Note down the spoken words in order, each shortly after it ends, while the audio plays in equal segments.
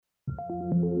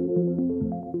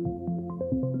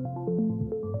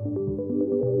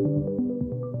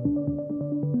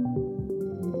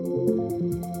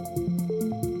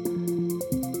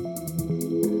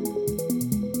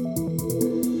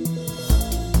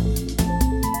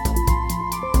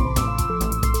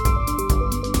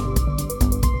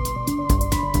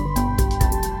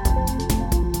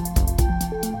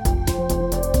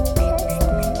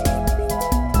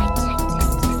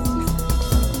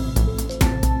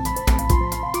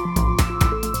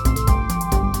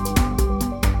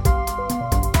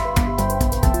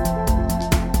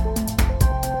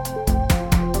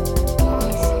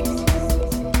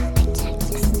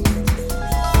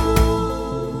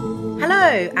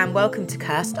And welcome to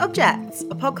Cursed Objects,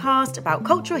 a podcast about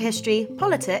cultural history,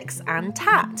 politics and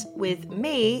tat, with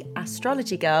me,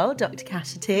 astrology girl, Dr.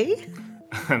 Kasha T.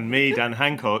 And me, Dan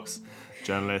Hancox,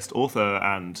 journalist, author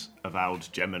and avowed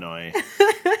Gemini.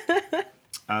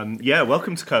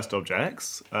 Welcome to Cursed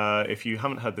Objects. If you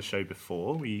haven't heard the show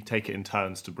before, we take it in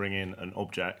turns to bring in an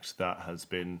object that has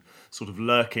been sort of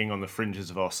lurking on the fringes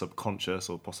of our subconscious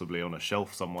or possibly on a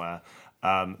shelf somewhere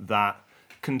that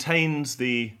contains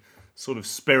the sort of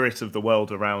spirit of the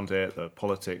world around it, the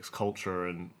politics, culture,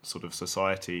 and sort of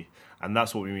society, and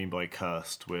that's what we mean by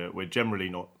cursed. We're generally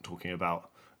not talking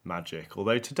about magic,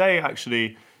 although today,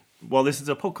 actually, while this is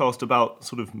a podcast about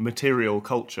sort of material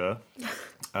culture,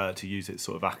 to use its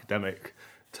sort of academic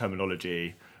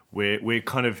terminology, we're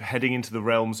kind of heading into the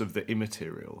realms of the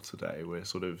immaterial today. We're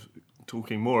sort of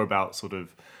talking more about sort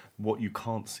of what you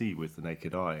can't see with the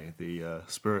naked eye, the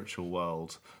spiritual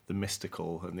world, the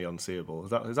mystical and the unseeable.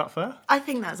 Is that fair? I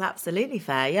think that's absolutely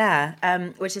fair, yeah.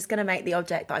 Which is going to make the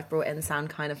object that I've brought in sound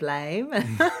kind of lame.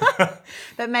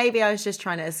 But maybe I was just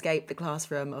trying to escape the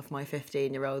classroom of my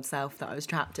 15-year-old self that I was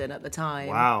trapped in at the time.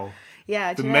 Wow.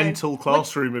 Yeah, the mental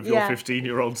classroom of your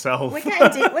 15-year-old self. We're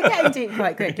getting deep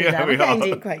quite quickly, Dan. We're getting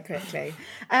deep quite quickly.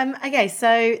 Okay,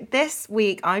 so this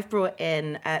week I've brought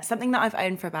in something that I've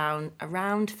owned for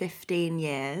around 15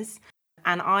 years.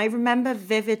 And I remember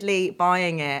vividly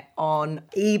buying it on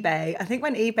eBay. I think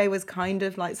when eBay was kind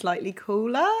of like slightly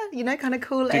cooler, kind of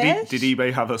cool-ish. Did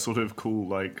eBay have a sort of cool,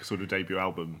 like, sort of debut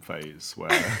album phase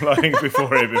where, like,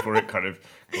 before it kind of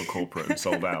got corporate and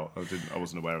sold out? I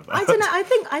wasn't aware of that. I don't know.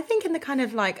 I think in the kind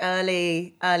of like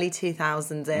early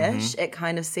 2000s-ish, it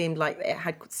kind of seemed like it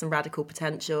had some radical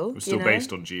potential. It was still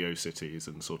based on GeoCities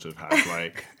and sort of had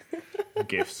like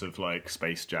gifts of like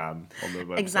Space Jam on the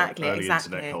website. Exactly.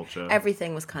 Internet culture.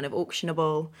 Everything was kind of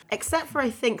auctionable, except for I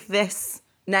think this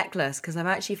necklace, because I've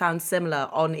actually found similar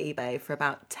on eBay for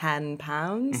about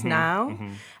 £10 now,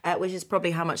 which is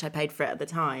probably how much I paid for it at the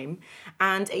time.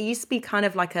 And it used to be kind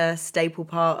of like a staple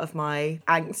part of my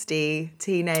angsty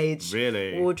teenage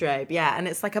wardrobe. Yeah, and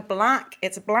it's like a black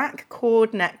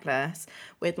cord necklace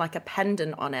with like a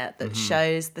pendant on it that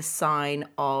shows the sign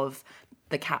of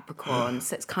the Capricorn,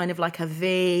 so it's kind of like a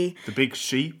V. The big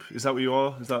sheep, is that what you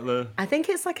are? Is that the... I think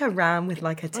it's like a ram with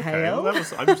like a tail. Well,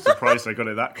 I'm surprised I got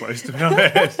it that close, to be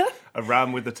honest. A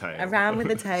ram with a tail. A ram with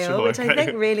a tail, Sure, which I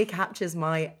think really captures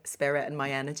my spirit and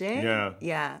my energy. Yeah.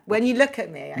 Yeah. When you look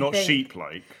at me, Not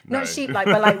sheep-like. No. Not sheep-like,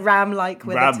 but like ram-like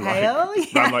with a tail.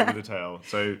 Yeah. Ram-like with a tail.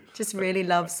 So just really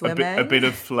love swimming. A bit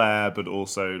of flair, but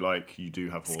also like you do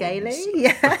have horns. Scaly,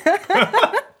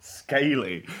 yeah.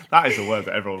 Scaly. That is a word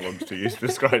that everyone wants to use to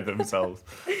describe themselves.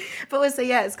 But also,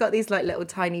 yeah, it's got these like little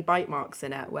tiny bite marks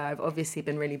in it where I've obviously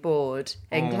been really bored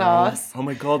in class. Oh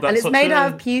my God, that's and it's made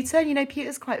out of pewter.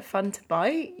 Pewter's quite fun to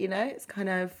bite, it's kind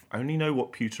of... I only know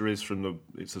what pewter is from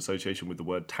its association with the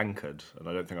word tankard, and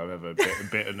I don't think I've ever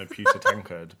bitten a pewter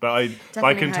tankard. But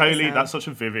I can totally... That's such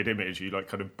a vivid image, you like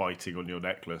kind of biting on your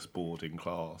necklace bored in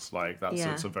class. Like,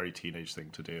 that's a very teenage thing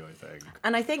to do, I think.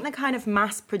 And I think the kind of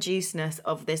mass-produceness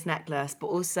of this necklace, but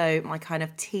also my kind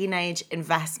of teenage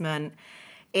investment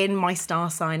in my star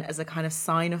sign as a kind of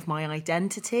sign of my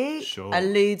identity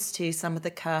alludes to some of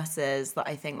the curses that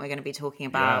I think we're going to be talking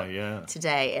about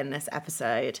today in this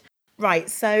episode. Right,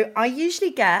 so I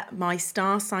usually get my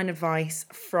star sign advice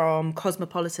from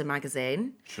Cosmopolitan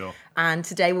magazine. Sure. And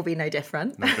today will be no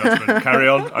different. No judgment. Carry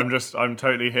on. I'm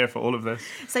totally here for all of this.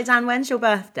 So Dan, when's your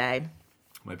birthday?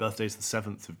 My birthday is the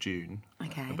 7th of June.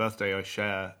 Okay. A birthday I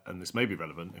share, and this may be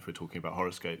relevant if we're talking about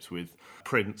horoscopes, with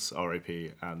Prince,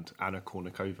 R.I.P., and Anna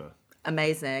Kournikova.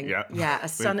 Amazing. Yeah. Yeah,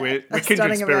 we're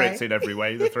kindred spirits in every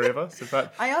way, the three of us. In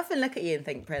fact, I often look at you and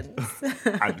think Prince.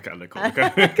 and Anna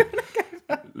Kournikova.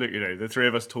 look, the three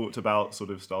of us talked about sort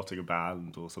of starting a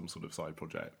band or some sort of side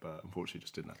project, but unfortunately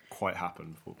just didn't quite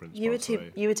happen before Prince passed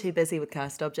away. You were too busy with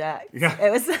Cursed Objects. Yeah,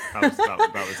 it was. that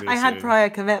was the I had issue. prior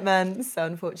commitments, so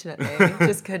unfortunately,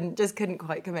 just couldn't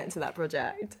quite commit to that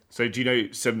project. So do you know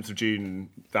 7th of June?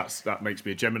 That makes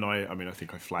me a Gemini. I mean, I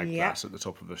think I flagged that at the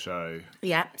top of the show.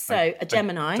 Yeah. So a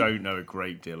Gemini. I don't know a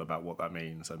great deal about what that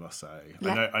means, I must say.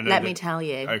 I know Let me tell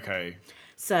you. Okay.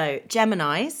 So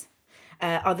Geminis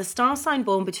are the star sign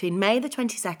born between May the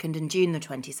 22nd and June the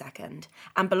 22nd,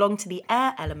 and belong to the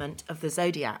air element of the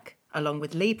zodiac, along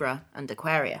with Libra and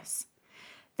Aquarius.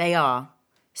 They are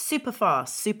super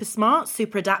fast, super smart,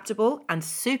 super adaptable, and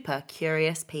super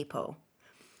curious people.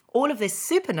 All of this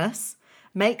superness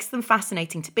makes them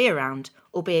fascinating to be around,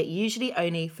 albeit usually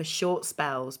only for short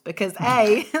spells, because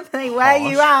A, they wear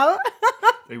you out,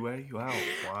 They wear you out.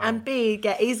 Wow. and B,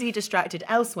 get easily distracted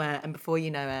elsewhere, and before you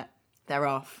know it, they're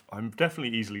off. I'm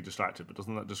definitely easily distracted, but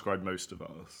doesn't that describe most of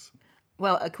us?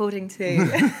 Well, according to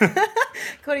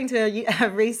a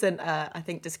recent, I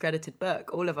think, discredited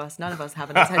book, all of us, none of us have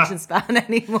an attention span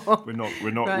anymore. We're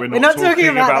not talking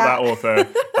about that author.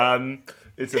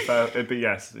 It's a fair, but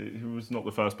yes, he was not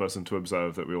the first person to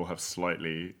observe that we all have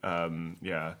slightly,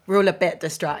 We're all a bit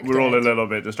distracted. We're all a little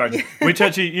bit distracted, which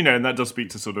actually, and that does speak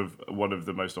to sort of one of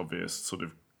the most obvious sort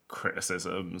of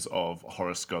criticisms of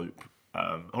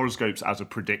horoscopes as a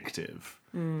predictive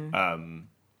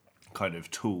kind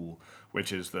of tool,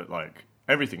 which is that like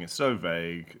everything is so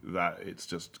vague that it's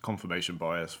just confirmation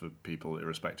bias for people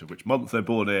irrespective of which month they're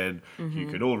born in. You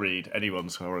could all read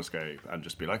anyone's horoscope and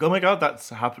just be like, oh my god,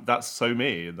 that's so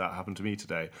me, and that happened to me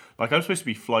today. Like, I'm supposed to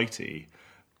be flighty.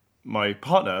 My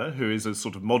partner, who is a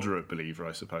sort of moderate believer,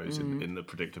 I suppose, in the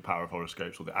predictive power of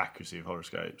horoscopes or the accuracy of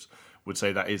horoscopes, would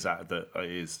say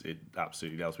it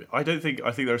absolutely nails me. I think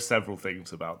there are several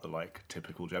things about the like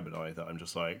typical Gemini that I'm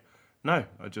just like, no,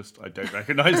 I don't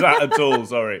recognise that at all.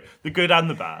 Sorry, the good and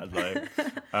the bad. Like,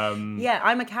 Yeah,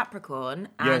 I'm a Capricorn,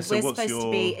 and so we're what's supposed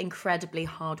to be incredibly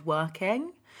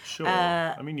hardworking. sure.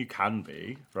 I mean, you can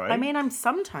be, right? I mean, I'm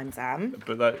sometimes am.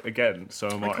 but that, again, so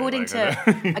am I.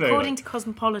 According to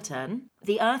Cosmopolitan,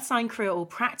 the Earth sign crew are all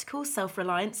practical,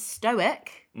 self-reliant,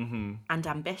 stoic, and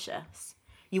ambitious.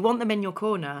 You want them in your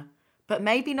corner, but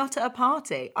maybe not at a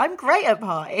party. I'm great at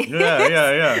parties.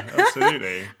 Yeah,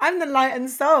 absolutely. I'm the light and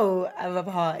soul of a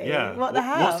party. Yeah. What the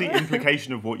hell? What's the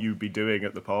implication of what you'd be doing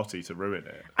at the party to ruin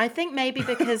it? I think maybe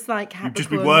because like Capricorns... You'd just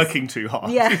be working too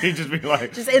hard. Yeah. You'd just be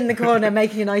like... just in the corner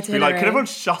making an be itenerary. like, can everyone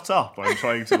shut up? I'm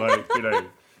trying to like,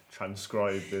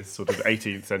 transcribe this sort of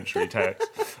 18th century text.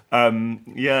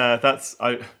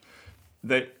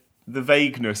 The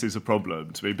vagueness is a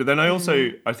problem to me. But then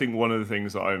I think one of the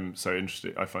things that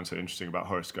I find so interesting about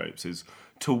horoscopes is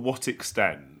to what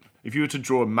extent, if you were to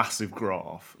draw a massive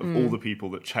graph of all the people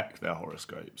that check their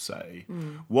horoscopes, say,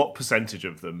 what percentage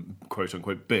of them, quote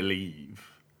unquote,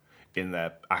 believe in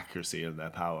their accuracy and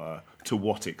their power, to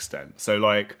what extent? So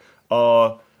like,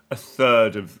 are a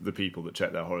third of the people that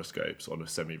check their horoscopes on a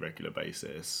semi-regular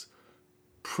basis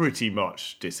pretty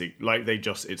much it's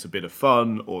a bit of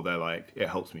fun, or they're like, it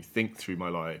helps me think through my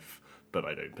life, but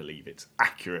I don't believe it's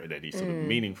accurate in any sort of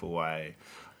meaningful way.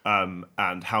 And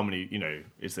how many,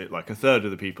 is it like a third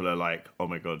of the people are like, oh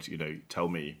my god, tell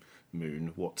me,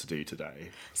 Moon, what to do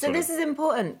today? So this is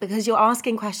important because you're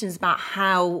asking questions about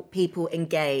how people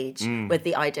engage with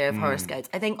the idea of horoscopes.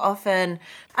 I think often,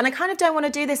 and I kind of don't want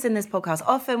to do this in this podcast,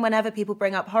 often whenever people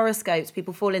bring up horoscopes,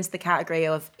 people fall into the category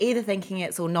of either thinking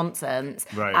it's all nonsense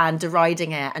and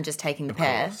deriding it and just taking the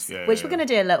piss, which we're going to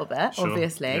do a little bit,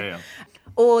 obviously.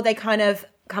 Or they kind of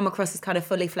come across as kind of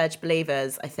fully fledged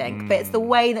believers, I think. But it's the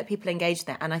way that people engage with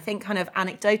it. And I think kind of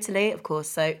anecdotally, of course,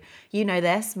 so you know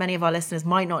this, many of our listeners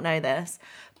might not know this,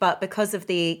 but because of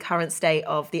the current state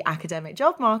of the academic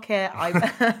job market,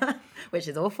 which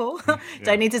is awful,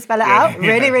 don't need to spell it out,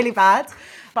 really, really bad.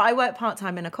 But I work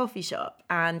part-time in a coffee shop,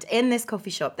 and in this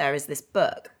coffee shop there is this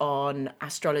book on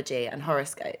astrology and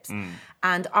horoscopes.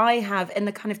 And I have, in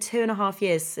the kind of 2.5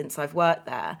 years since I've worked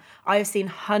there, I have seen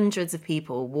hundreds of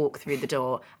people walk through the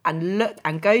door and look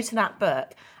and go to that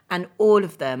book, and all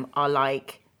of them are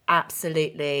like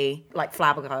absolutely like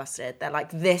flabbergasted. They're like,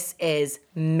 this is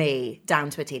me down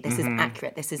to a T. This is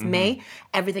accurate. This is me.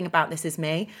 Everything about this is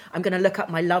me. I'm going to look up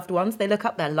my loved ones. They look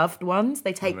up their loved ones.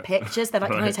 They take pictures. They're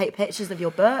like, can I take pictures of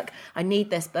your book? I need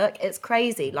this book. It's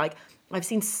crazy. Like, I've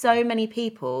seen so many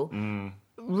people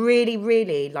really,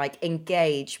 really like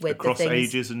engage with across the things,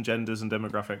 ages and genders and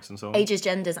demographics and so on. Ages,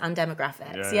 genders, and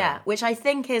demographics, yeah. Which I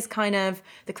think is kind of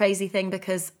the crazy thing,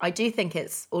 because I do think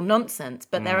it's all nonsense,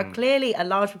 but there are clearly a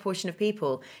large proportion of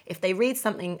people, if they read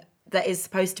something that is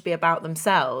supposed to be about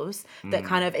themselves, that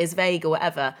kind of is vague or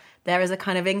whatever, there is a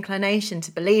kind of inclination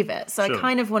to believe it. So Sure. I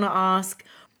kind of want to ask,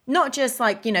 not just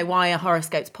like, you know, why are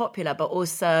horoscopes popular, but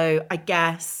also, I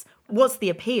guess, what's the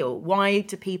appeal? Why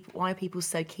are people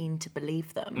so keen to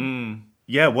believe them?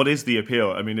 Yeah, what is the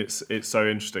appeal? I mean, it's so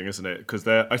interesting, isn't it? Because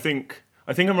I think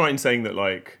I'm right in saying that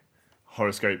like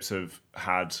horoscopes have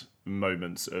had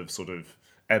moments of sort of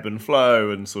ebb and flow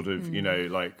and sort of, you know,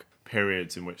 like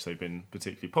periods in which they've been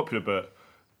particularly popular, but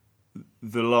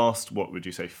the last, what would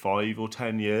you say, 5 or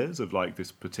 10 years of like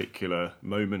this particular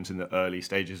moment in the early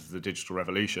stages of the digital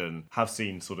revolution have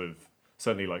seen sort of,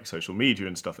 certainly like social media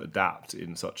and stuff, adapt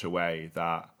in such a way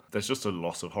that there's just a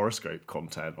lot of horoscope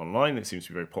content online. It seems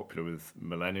to be very popular with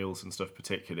millennials and stuff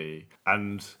particularly.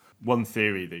 And one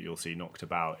theory that you'll see knocked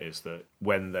about is that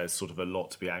when there's sort of a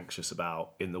lot to be anxious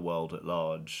about in the world at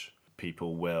large,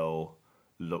 people will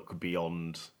look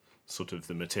beyond sort of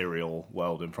the material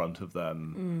world in front of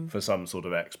them for some sort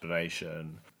of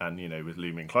explanation. And, you know, with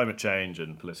looming climate change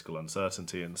and political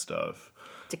uncertainty and stuff.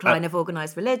 Decline of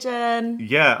organised religion.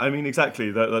 Yeah, I mean,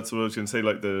 exactly. That's what I was going to say.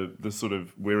 Like the sort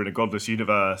of, we're in a godless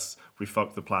universe, we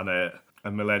fucked the planet,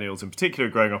 and millennials in particular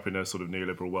are growing up in a sort of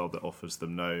neoliberal world that offers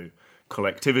them no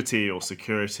collectivity or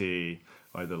security,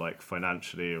 either like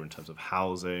financially or in terms of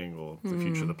housing or the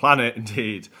future of the planet,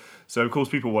 indeed. So, of course,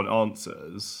 people want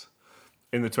answers.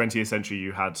 In the 20th century,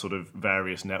 you had sort of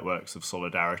various networks of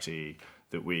solidarity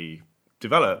that we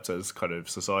developed as kind of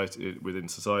society within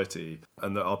society,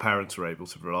 and that our parents were able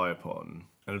to rely upon.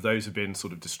 And if those have been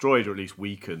sort of destroyed or at least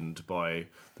weakened by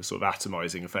the sort of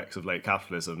atomizing effects of late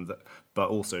capitalism, but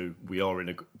also we are in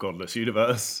a godless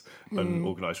universe, and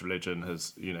organised religion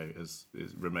has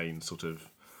remained sort of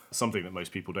something that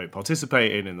most people don't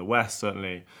participate in the West,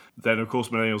 certainly, then of course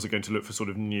millennials are going to look for sort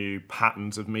of new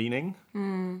patterns of meaning.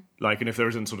 Like, and if there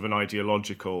isn't sort of an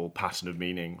ideological pattern of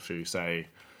meaning through, say,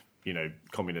 you know,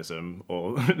 communism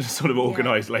or sort of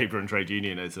organised labour and trade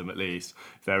unionism, at least,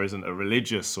 if there isn't a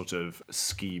religious sort of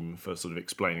scheme for sort of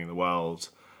explaining the world,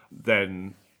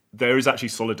 then there is actually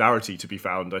solidarity to be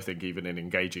found, I think, even in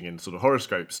engaging in sort of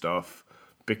horoscope stuff,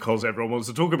 because everyone wants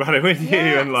to talk about it with you,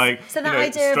 and like, so you know,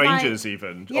 idea strangers of, like,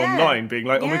 even online being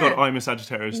like, oh my God, I'm a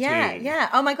Sagittarius too. Yeah.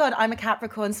 Oh my God, I'm a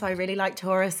Capricorn, so I really like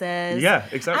Tauruses. Yeah,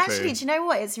 exactly. Actually, do you know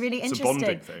what? It's really interesting. It's a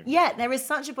bonding thing. Yeah, there is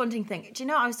such a bonding thing. Do you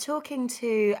know, I was talking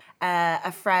to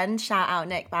a friend, shout out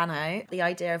Nick Bano, the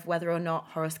idea of whether or not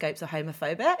horoscopes are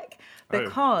homophobic.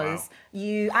 Because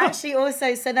you actually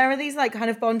also, so there are these like kind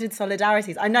of bonded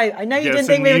solidarities. I know you didn't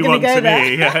think we were going to go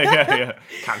there. Yeah.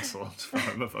 Cancelled for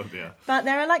homophobia. But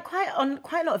there are like quite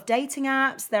a lot of dating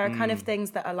apps. There are kind of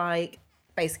things that are like,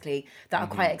 basically, that are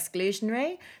quite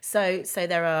exclusionary. So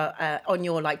there are on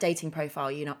your like dating profile,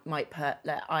 you might put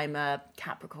like, I'm a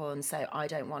Capricorn, so I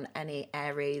don't want any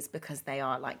Aries because they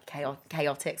are like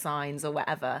chaotic signs or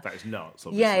whatever. That is nuts,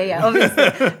 obviously. Yeah,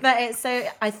 obviously. But so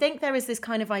I think there is this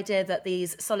kind of idea that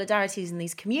these solidarities and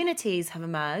these communities have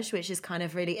emerged, which is kind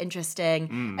of really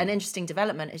interesting, an interesting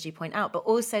development, as you point out. But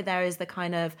also there is the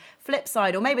kind of flip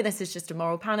side, or maybe this is just a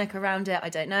moral panic around it, I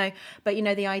don't know. But, you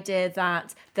know, the idea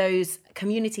that those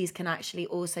communities can actually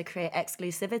also create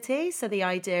exclusivity. So the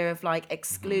idea of like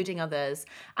excluding others.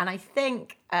 And I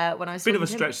think when I was bit of a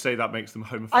stretch to say that makes them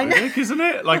homophobic, isn't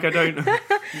it? Like, I don't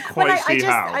quite see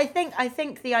how. I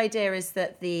think the idea is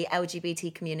that the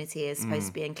LGBT community is supposed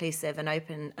to be inclusive and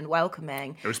open and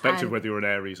welcoming, irrespective of whether you're an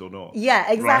Aries or not.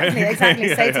 Yeah, exactly, right? exactly.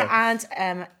 Yeah, so to add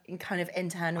kind of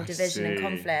internal division and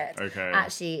conflict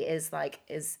actually is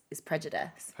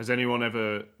prejudice. Has anyone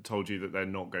ever told you that they're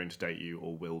not going to date you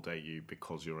or will date you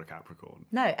because you're a Capricorn?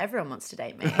 No, everyone wants to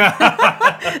date me.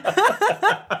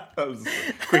 That was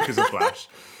quick as a flash.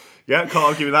 Yeah, can't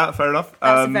argue with that. Fair enough.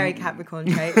 That's a very Capricorn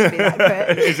trait to be that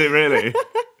quick. Is it really?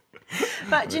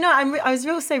 But do you know, I was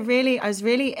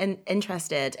really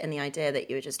interested in the idea that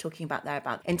you were just talking about there,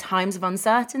 about in times of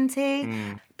uncertainty,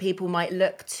 people might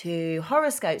look to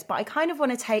horoscopes, but I kind of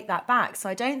want to take that back. So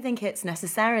I don't think it's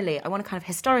necessarily, I want to kind of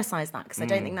historicize that, because I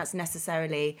don't think that's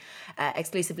necessarily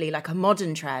exclusively like a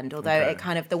modern trend, although it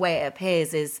kind of, the way it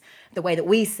appears is the way that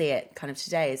we see it kind of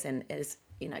today is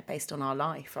you know, based on our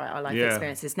life, right? Our life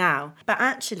experiences now. But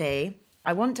actually,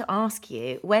 I want to ask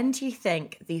you, when do you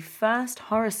think the first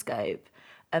horoscope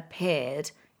appeared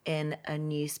in a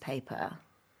newspaper?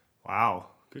 Wow,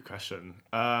 good question.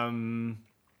 I'm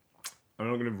not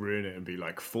going to ruin it and be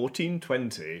like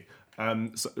 1420.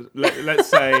 So let's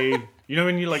say, you know,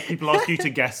 when you like people ask you to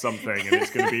guess something and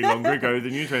it's going to be longer ago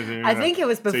than you. I think it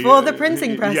was before the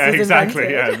printing press was exactly.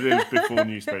 invented. Yeah, it was before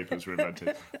newspapers were invented.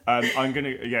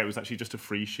 It was actually just a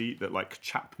free sheet that like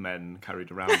chapmen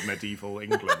carried around medieval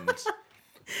England.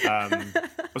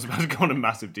 I was about to go on a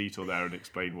massive detour there and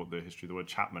explain what the history of the word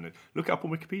Chapman is. Look it up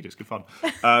on Wikipedia; it's good fun.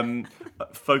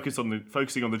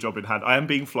 Focusing on the job in hand. I am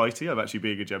being flighty. I'm actually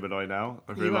being a Gemini now.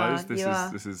 I've realised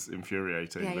this is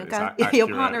infuriating. Yeah, your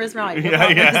partner is right.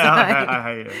 I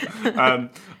hate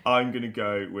it. I'm going to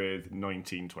go with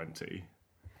 1920.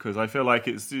 Because I feel like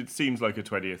it seems like a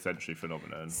 20th century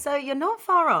phenomenon. So you're not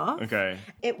far off. Okay.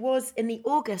 It was in the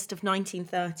August of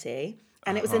 1930,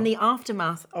 and it was in the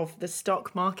aftermath of the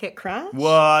stock market crash.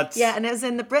 What? Yeah, and it was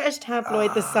in the British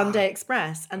tabloid The Sunday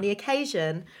Express, and the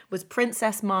occasion was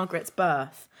Princess Margaret's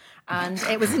birth. And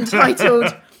it was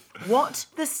entitled, What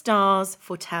the Stars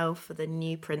Foretell for the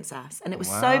New Princess. And it was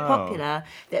so popular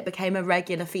that it became a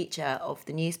regular feature of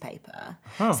the newspaper.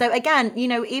 Huh. So again,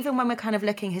 even when we're kind of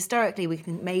looking historically, we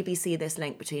can maybe see this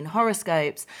link between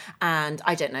horoscopes and,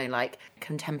 I don't know, like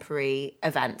contemporary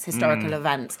events, historical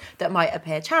events that might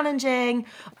appear challenging.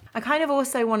 I kind of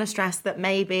also want to stress that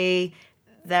maybe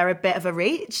they're a bit of a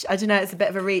reach. I don't know, it's a bit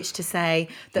of a reach to say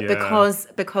that because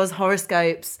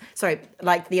horoscopes,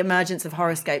 like the emergence of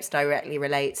horoscopes directly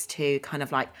relates to kind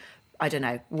of like, I don't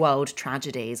know, world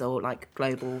tragedies or like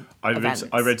global events.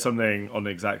 I read something on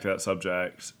exactly that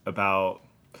subject about,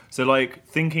 so like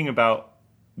thinking about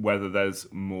whether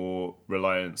there's more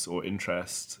reliance on or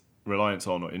interest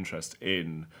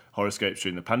in horoscopes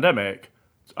during the pandemic,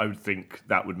 I would think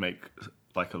that would make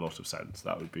like a lot of sense.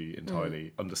 That would be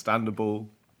entirely understandable.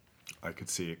 I could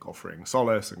see it offering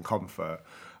solace and comfort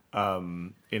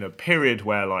in a period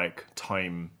where like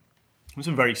time,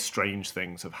 some very strange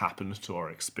things have happened to our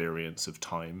experience of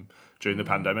time during the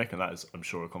pandemic, and that is, I'm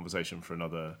sure, a conversation for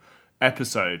another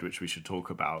episode, which we should talk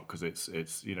about, because it's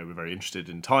we're very interested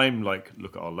in time. Like,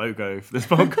 look at our logo for this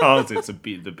podcast. It's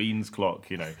the Beans clock.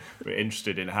 We're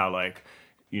interested in how like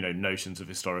notions of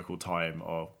historical time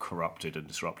are corrupted and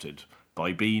disrupted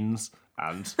by beans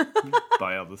and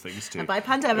by other things too. And by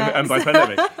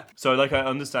pandemics. So like I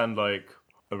understand like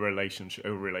a relationship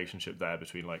there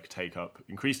between like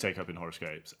increased take up in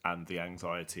horoscopes and the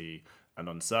anxiety and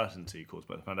uncertainty caused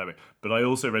by the pandemic. But I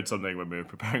also read something when we were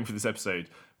preparing for this episode,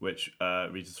 which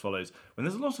reads as follows: when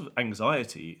there's a lot of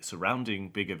anxiety surrounding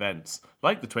big events,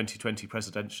 like the 2020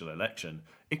 presidential election,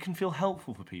 it can feel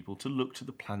helpful for people to look to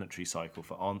the planetary cycle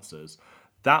for answers.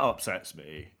 That upsets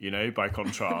me, by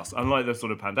contrast. Unlike the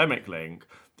sort of pandemic link,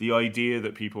 the idea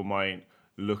that people might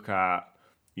look at,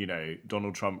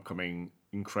 Donald Trump coming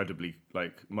incredibly,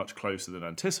 like, much closer than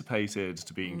anticipated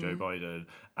to being Joe Biden,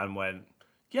 and went,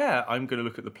 yeah, I'm going to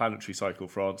look at the planetary cycle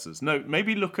for answers. No,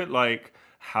 maybe look at, like,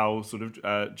 how sort of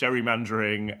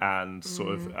gerrymandering and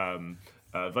sort of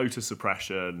voter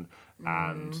suppression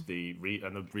and the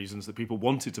reasons that people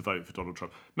wanted to vote for Donald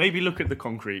Trump. Maybe look at the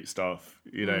concrete stuff,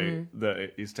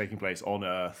 that is taking place on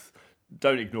Earth.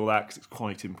 Don't ignore that because it's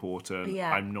quite important.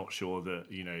 Yeah. I'm not sure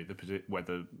that,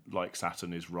 whether like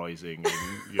Saturn is rising in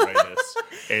Uranus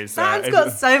is... Saturn's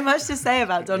got so much to say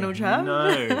about Donald Trump.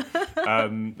 No. But,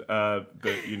 I'm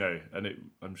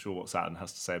sure what Saturn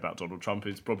has to say about Donald Trump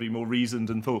is probably more reasoned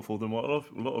and thoughtful than what a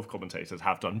lot of commentators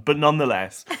have done. But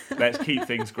nonetheless, let's keep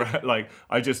things...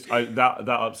 that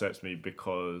upsets me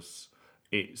because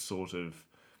it sort of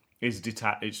is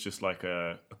detached. It's just like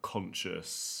a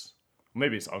conscious...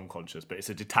 Maybe it's unconscious, but it's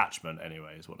a detachment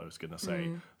anyway, is what I was going to say,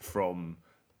 from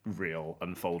real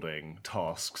unfolding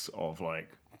tasks of like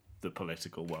the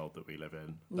political world that we live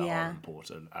in that are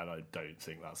important. And I don't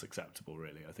think that's acceptable,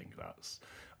 really. I think that's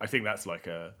like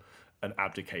an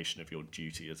abdication of your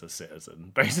duty as a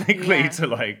citizen, basically, to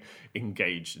like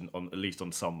engage on at least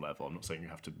on some level. I'm not saying you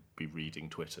have to be reading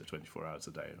Twitter 24 hours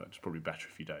a day. It's probably better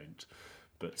if you don't.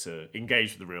 But to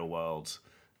engage with the real world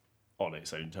on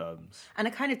its own terms. And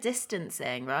a kind of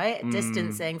distancing, right?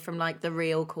 Distancing from like the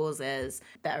real causes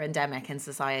that are endemic in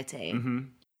society. Mm-hmm.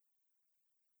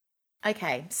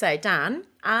 Okay, so Dan,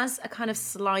 as a kind of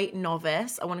slight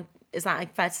novice, is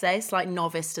that fair to say? Slight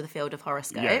novice to the field of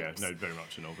horoscopes. Yeah, no, very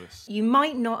much a novice. You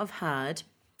might not have heard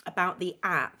about the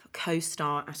app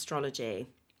CoStar Astrology,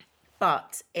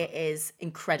 but it is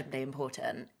incredibly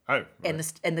important in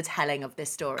the telling of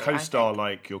this story. CoStar,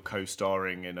 like you're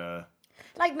co-starring in a...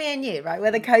 Like me and you, right?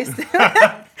 We're the co-stars.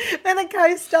 We're the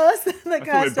co-stars. I thought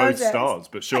we're both stars,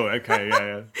 but sure, okay,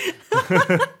 yeah.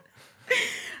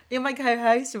 You're my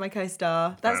co-host, you're my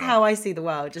co-star. That's how I see the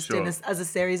world, just doing this as a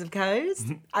series of co's.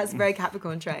 That's a very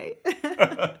Capricorn trait.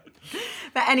 But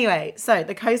anyway, so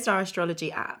the CoStar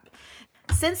Astrology app.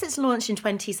 Since its launch in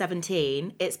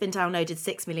 2017, it's been downloaded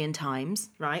 6 million times,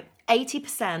 right?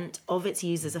 80% of its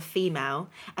users are female,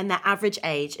 and their average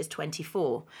age is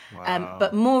 24. Wow.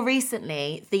 But more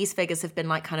recently, these figures have been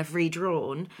like kind of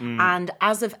redrawn. And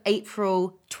as of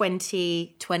April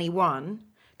 2021,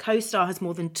 Co-Star has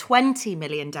more than 20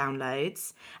 million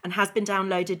downloads and has been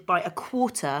downloaded by a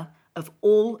quarter of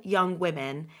all young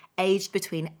women aged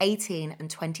between 18 and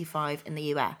 25 in the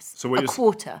US. So what a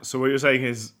quarter. So what you're saying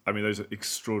is, I mean, those are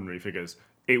extraordinary figures.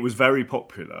 It was very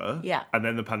popular, Yeah. and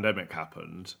then the pandemic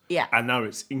happened, Yeah. and now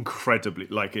it's incredibly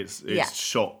it's Yeah.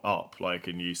 shot up like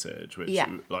in usage, which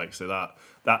Yeah. like so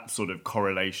that sort of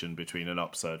correlation between an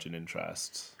upsurge in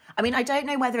interest. I mean, I don't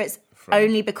know whether it's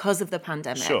only because of the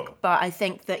pandemic, Sure. but I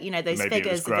think that, those Maybe figures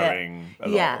it was growing a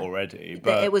lot already, that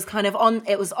but it was kind of on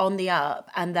the up.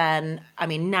 And then, I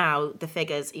mean, now the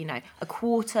figures, a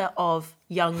quarter of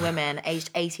young women aged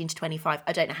 18 to 25,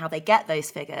 I don't know how they get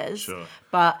those figures, Sure.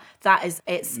 but it's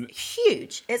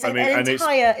huge. It's an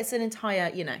entire,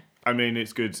 I mean,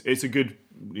 it's good. It's a good,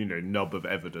 nub of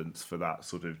evidence for that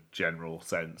sort of general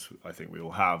sense I think we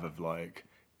all have of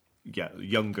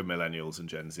younger millennials and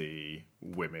Gen Z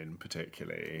women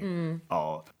particularly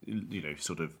are,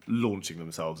 sort of launching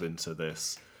themselves into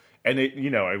this. And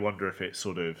I wonder if it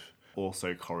sort of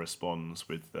also corresponds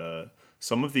with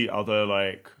some of the other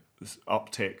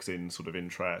upticks in sort of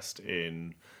interest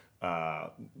in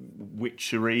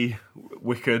witchery,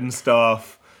 Wiccan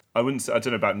stuff. I don't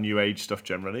know about New Age stuff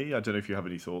generally. I don't know if you have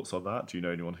any thoughts on that. Do you know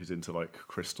anyone who's into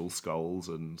crystal skulls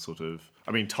and sort of?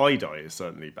 I mean, tie-dye is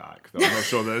certainly back. I'm not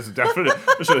sure there's a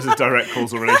direct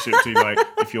causal relationship between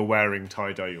if you're wearing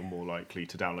tie-dye, you're more likely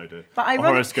to download a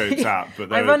horoscopes app.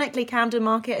 But ironically, Camden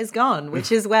Market is gone,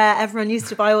 which is where everyone used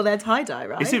to buy all their tie-dye,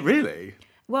 right? Is it really?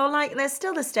 Well, there's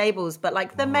still the stables,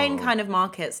 but the main kind of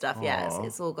market stuff,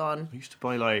 it's all gone. I used to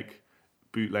buy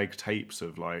bootleg tapes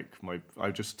of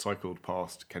I just cycled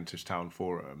past Kentish Town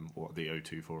Forum, or the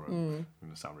O2 Forum. I'm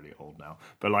going to sound really old now,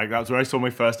 but that's where I saw my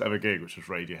first ever gig, which was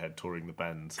Radiohead touring the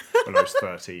Bends when I was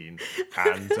 13,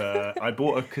 and I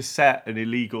bought a cassette, an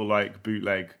illegal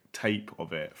bootleg tape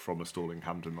of it from a stall in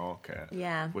Camden Market.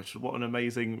 Yeah. Which, what an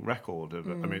amazing record. I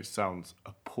mean, it sounds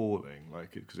appalling,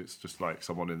 because it's just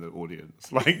someone in the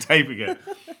audience, taping it.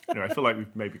 I feel like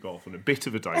we've maybe got off on a bit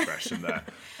of a digression there.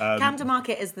 Camden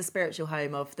Market is the spiritual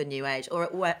home of the New Age, or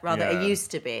it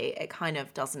used to be. It kind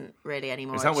of doesn't really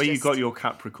anymore. Is that where you got your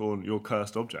Capricorn, your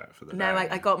cursed object for the day? No,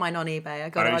 I got mine on eBay. I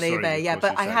got it on eBay. Yeah,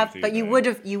 but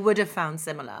you would have found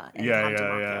similar in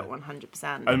Camden Market,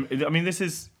 100%. I mean, this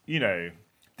is,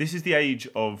 this is the age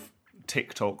of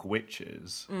TikTok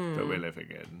witches that we're living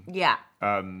in. Yeah.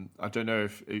 I don't know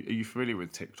are you familiar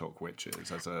with TikTok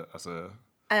witches as a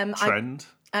trend?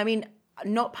 I mean,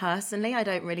 not personally. I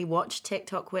don't really watch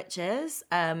TikTok witches.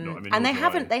 No, and they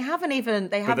haven't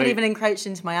even encroached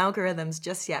into my algorithms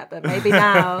just yet. But maybe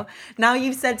now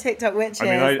you've said TikTok witches,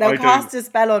 they'll cast a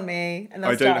spell on me. And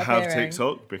I don't have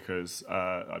TikTok because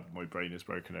my brain is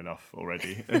broken enough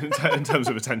already in terms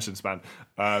of attention span.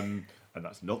 And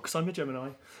that's not because I'm a Gemini.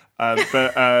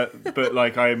 But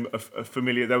I'm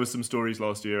familiar. There was some stories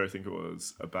last year, I think it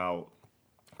was, about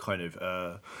kind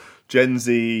of Gen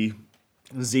Z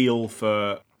zeal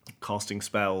for casting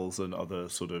spells and other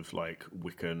sort of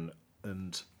Wiccan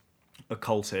and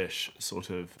occultish sort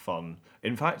of fun.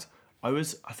 In fact, I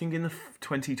think in the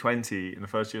 2020, in the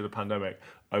first year of the pandemic,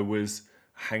 I was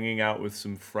hanging out with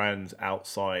some friends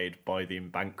outside by the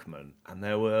Embankment, and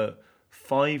there were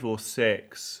 5 or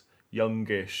 6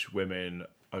 youngish women,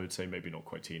 I would say maybe not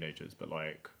quite teenagers, but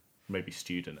maybe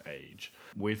student age,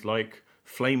 with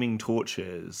flaming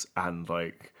torches and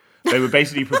they were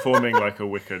basically performing a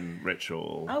Wiccan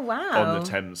ritual on the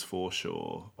Thames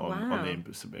foreshore on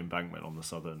the embankment, on the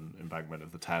southern embankment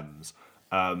of the Thames.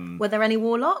 Were there any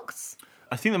warlocks?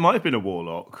 I think there might have been a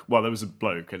warlock. Well, there was a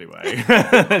bloke anyway.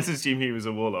 Let's assume he was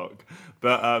a warlock.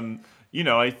 But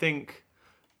I think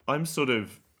I'm sort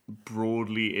of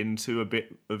broadly into a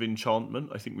bit of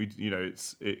enchantment. I think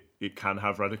it can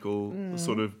have radical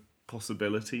sort of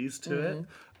possibilities to it,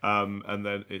 and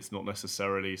then it's not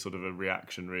necessarily sort of a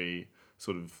reactionary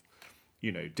sort of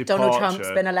departure. Donald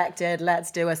Trump's been elected,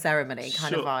 let's do a ceremony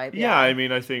kind of vibe. Yeah, I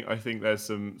mean, I think there's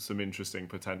some interesting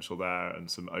potential there and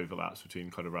some overlaps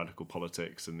between kind of radical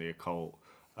politics and the occult,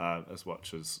 as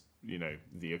much as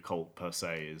the occult per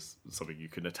se is something you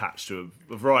can attach to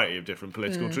a variety of different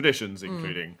political traditions,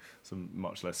 including some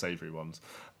much less savoury ones.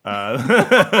 But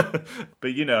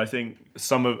I think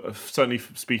certainly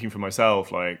speaking for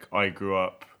myself, I grew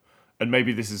up, and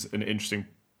maybe this is an interesting,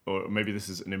 or maybe this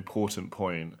is an important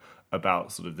point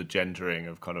about sort of the gendering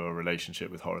of kind of a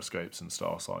relationship with horoscopes and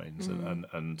star signs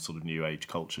and sort of New Age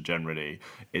culture generally,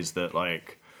 is that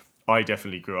I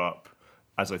definitely grew up,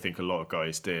 as I think a lot of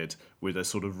guys did, with a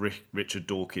sort of Richard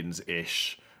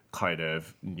Dawkins-ish kind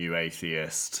of new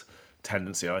atheist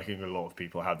tendency. I think a lot of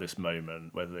people have this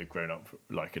moment, whether they've grown up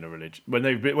like in a religion,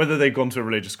 whether they've gone to a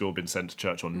religious school, been sent to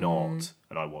church or not,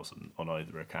 and I wasn't on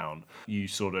either account. You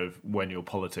sort of, when your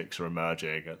politics are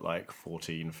emerging at like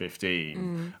 14,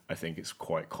 15, I think it's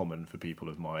quite common for people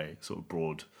of my sort of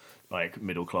broad, like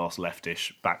middle class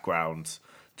leftish background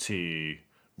to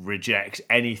reject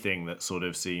anything that sort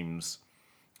of seems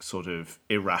sort of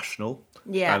irrational.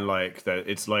 Yeah. And like that,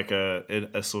 it's like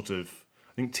a sort of,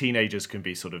 I think teenagers can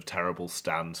be sort of terrible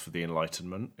stands for the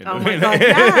Enlightenment. Oh my God,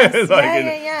 yes. Like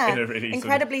yeah. in a really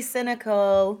incredibly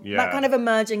cynical, that kind of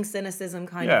emerging cynicism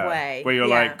kind of way. Where you're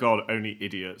like, God, only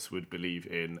idiots would believe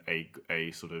in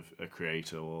a sort of a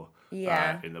creator or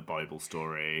in the Bible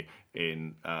story,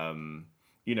 in,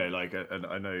 you know, like, and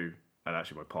I know, and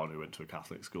actually my partner went to a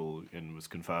Catholic school and was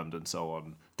confirmed and so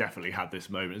on, definitely had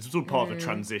this moment. It's sort of part of a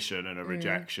transition and a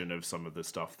rejection of some of the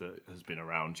stuff that has been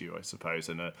around you, I suppose,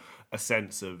 and a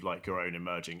sense of like your own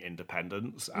emerging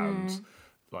independence. And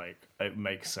like, it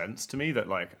makes sense to me that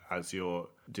like, as you're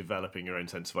developing your own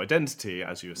sense of identity,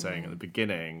 as you were saying at the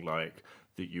beginning, like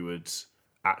that you would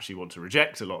actually want to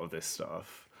reject a lot of this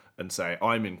stuff and say,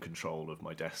 I'm in control of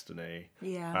my destiny.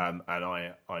 Yeah.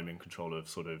 And I'm in control of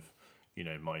sort of, you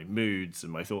know, my moods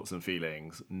and my thoughts and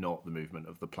feelings, not the movement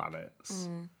of the planets.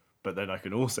 But then I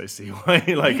can also see why,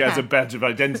 like, as a badge of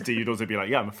identity, you'd also be like,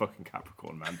 yeah, I'm a fucking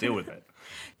Capricorn, man, deal with it.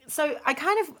 So I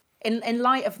kind of, in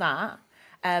light of that,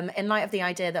 in light of the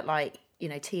idea that, like, you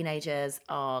know, teenagers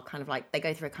are kind of like, they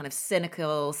go through a kind of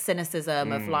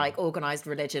cynicism of like organised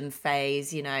religion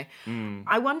phase, you know.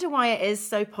 I wonder why it is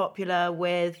so popular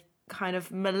with kind of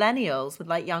millennials, with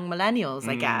like young millennials,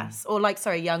 I guess, or like,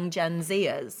 sorry, young Gen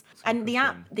Zers. And the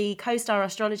app, the CoStar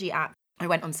Astrology app, I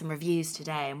went on some reviews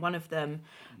today, and one of them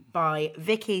by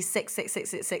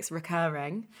Vicky66666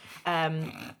 Recurring.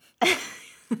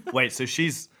 Wait, so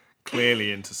she's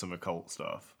clearly into some occult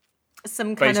stuff.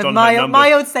 Some kind of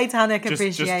mild satanic just,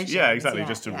 appreciation. Yeah, exactly.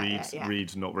 Just to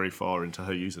read not very far into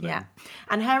her username. Yeah.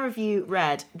 And her review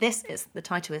read, the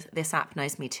title is This App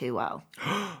Knows Me Too Well.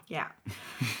 Yeah.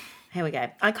 Here we go.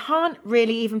 I can't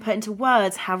really even put into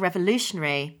words how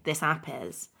revolutionary this app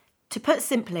is. To put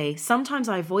simply, sometimes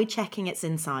I avoid checking its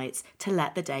insights to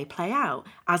let the day play out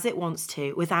as it wants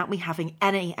to without me having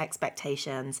any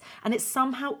expectations. And it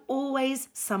somehow always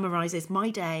summarises my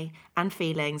day and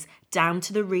feelings down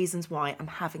to the reasons why I'm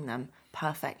having them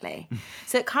perfectly.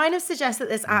 So it kind of suggests that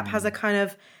this app has a kind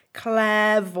of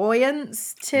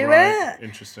clairvoyance to it.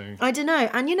 Interesting. I don't know.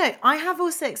 And, you know, I have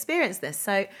also experienced this.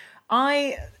 So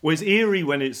Well, it's eerie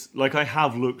when it's like, I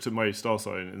have looked at my star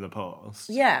sign in the past.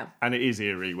 Yeah. And it is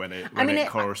eerie when it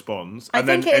corresponds. I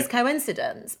think it is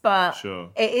coincidence, but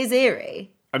it is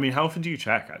eerie. I mean, how often do you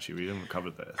check, actually? We haven't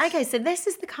covered this. Okay, so this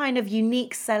is the kind of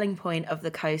unique selling point of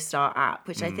the CoStar app,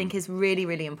 which I think is really,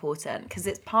 really important because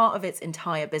it's part of its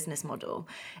entire business model.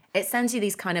 It sends you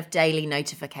these kind of daily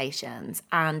notifications,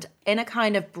 and in a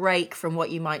kind of break from what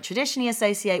you might traditionally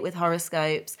associate with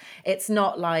horoscopes, it's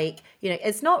not like, you know,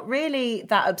 it's not really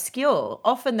that obscure.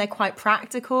 Often they're quite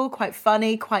practical, quite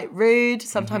funny, quite rude,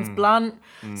 sometimes blunt.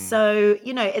 So,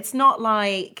 you know, it's not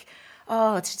like,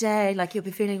 oh, today, like, you'll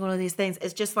be feeling all of these things.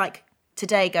 It's just like,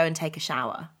 today, go and take a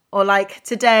shower. Or like,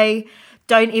 today,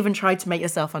 don't even try to make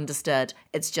yourself understood.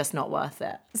 It's just not worth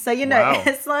it. So, you know,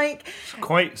 it's like...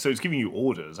 So it's giving you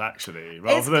orders, actually,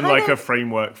 rather than like a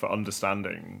framework for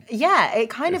understanding. Yeah, it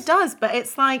kind of does. But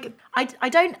it's like, I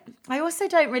also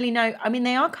don't really know. I mean,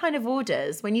 they are kind of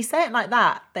orders. When you say it like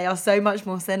that, they are so much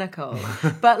more cynical.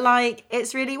 But like,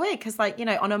 it's really weird because, like, you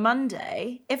know, on a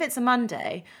Monday, if it's a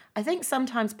Monday, I think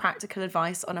sometimes practical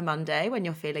advice on a Monday when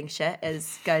you're feeling shit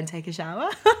is go and take a shower,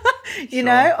 you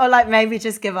know, or like maybe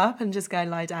just give up and just go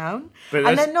and lie down.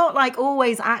 And they're not like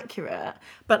always accurate.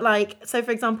 But like, so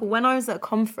for example, when I was at a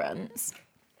conference,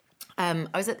 I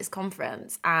was at this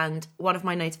conference and one of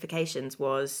my notifications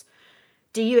was,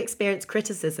 do you experience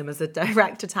criticism as a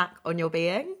direct attack on your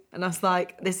being? And I was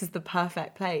like, this is the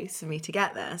perfect place for me to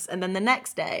get this. And then the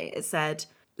next day it said,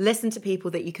 listen to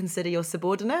people that you consider your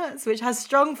subordinates, which has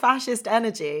strong fascist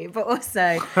energy. But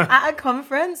also at a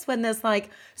conference when there's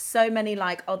like so many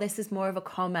like, oh, this is more of a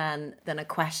comment than a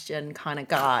question kind of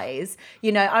guys,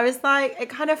 you know, I was like, it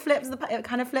kind of flipped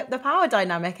the power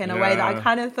dynamic in a way that I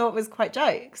kind of thought was quite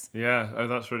jokes. Yeah, oh,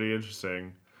 that's really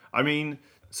interesting. I mean,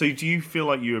 so do you feel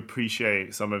like you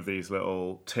appreciate some of these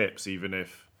little tips, even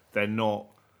if they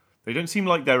don't seem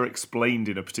like they're explained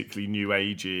in a particularly new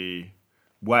agey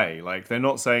way? Like, they're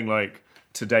not saying like,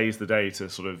 today's the day to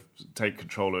sort of take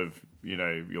control of, you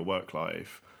know, your work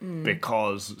life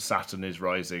because Saturn is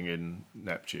rising in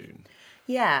Neptune.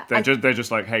 Yeah. They're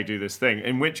just like, hey, do this thing.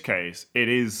 In which case, it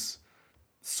is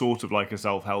sort of like a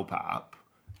self-help app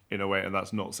in a way, and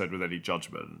that's not said with any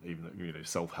judgment, even though,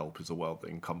 self-help is a world that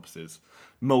encompasses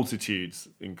multitudes,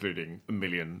 including a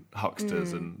million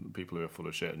hucksters and people who are full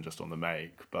of shit and just on the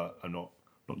make, but are not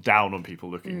down on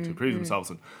people looking to improve themselves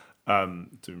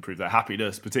and to improve their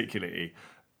happiness particularly.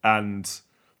 And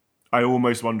I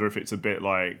almost wonder if it's a bit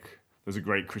like, there's a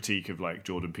great critique of like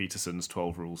Jordan Peterson's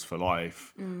 12 Rules for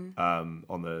Life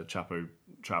on the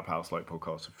Trap House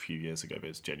podcast a few years ago, but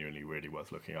it's genuinely really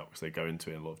worth looking up because they go into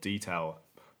it in a lot of detail,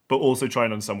 but also try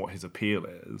and understand what his appeal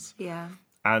is. Yeah.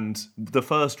 And the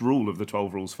first rule of the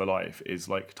 12 Rules for Life is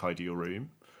like, tidy your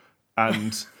room.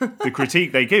 And the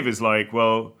critique they give is like,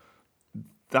 well,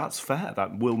 that's fair.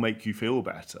 That will make you feel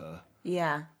better.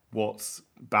 Yeah. What's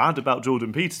bad about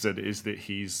Jordan Peterson is that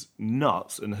he's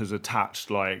nuts and has attached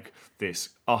like this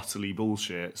utterly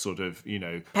bullshit sort of,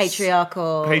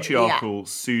 patriarchal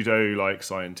pseudo like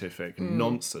scientific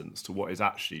nonsense to what is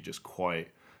actually just quite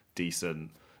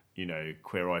decent,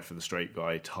 queer eye for the straight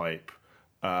guy type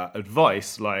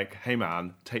advice. Like, hey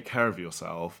man, take care of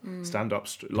yourself, stand up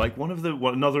like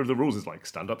another of the rules is like,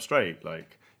 stand up straight,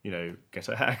 like, get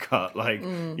a haircut, like,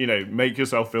 make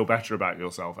yourself feel better about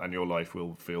yourself and your life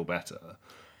will feel better.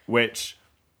 Which,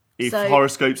 if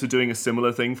horoscopes are doing a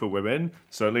similar thing for women,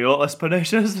 certainly a lot less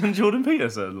pernicious than Jordan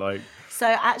Peterson. Like, so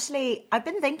actually, I've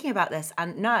been thinking about this,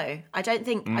 and no, I don't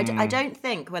think I don't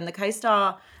think when the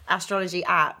CoStar astrology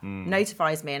app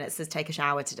notifies me and it says take a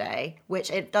shower today, which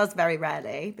it does very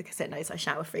rarely because it knows I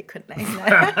shower frequently.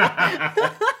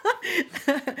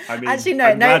 I mean, actually, no,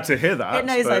 I'm glad to hear that. It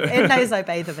knows I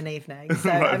bathe of an evening, so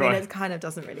right. it kind of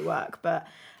doesn't really work. But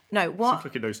no, what? Seems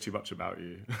like it knows too much about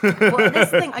you. Well, this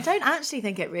thing, I don't actually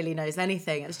think it really knows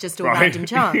anything. It's just all random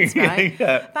chance, right?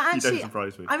 Yeah. But actually, you don't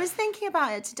surprise me. I was thinking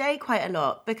about it today quite a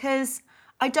lot because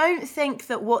I don't think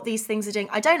that what these things are doing,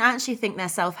 I don't actually think they're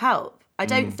self-help. I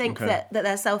don't think that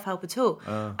they're self-help at all.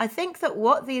 I think that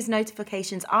what these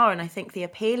notifications are, and I think the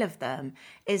appeal of them,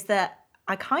 is that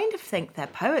I kind of think they're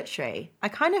poetry. I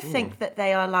kind of think that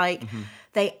they are like,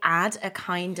 they add a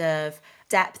kind of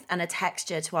depth and a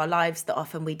texture to our lives that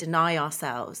often we deny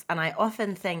ourselves. And I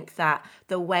often think that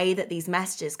the way that these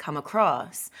messages come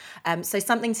across, so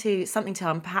something to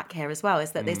unpack here as well,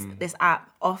 is that this app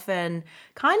often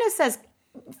kind of says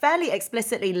fairly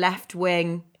explicitly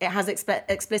left-wing. It has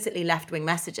explicitly left-wing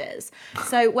messages.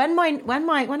 So when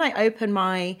I open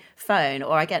my phone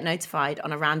or I get notified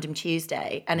on a random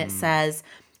Tuesday and it says,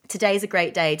 today's a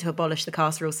great day to abolish the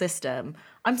caste rule system,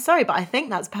 I'm sorry, but I think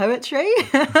that's poetry.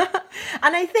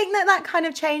 And I think that kind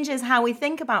of changes how we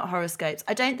think about horoscopes.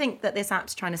 I don't think that this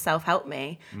app's trying to self-help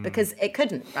me because it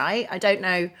couldn't, right? I don't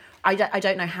know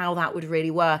how that would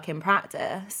really work in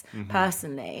practice,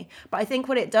 personally. But I think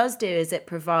what it does do is it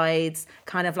provides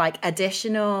kind of like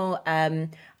additional,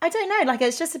 I don't know, like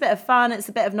it's just a bit of fun, it's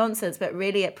a bit of nonsense, but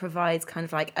really it provides kind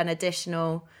of like an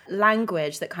additional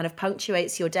language that kind of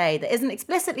punctuates your day that isn't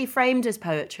explicitly framed as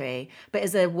poetry, but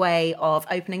is a way of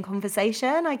opening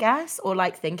conversation, I guess, or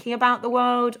like thinking about the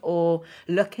world or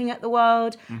looking at the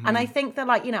world. And I think that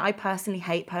like, I personally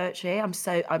hate poetry. I'm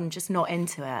just not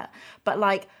into it. But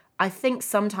like, I think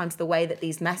sometimes the way that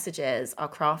these messages are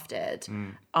crafted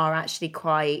are actually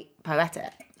quite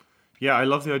poetic. Yeah, I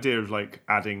love the idea of like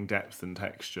adding depth and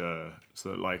texture, so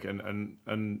that like and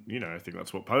I think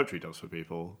that's what poetry does for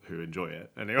people who enjoy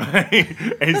it. Anyway,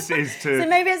 is to so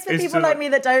maybe it's for people like me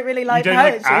that don't really like you don't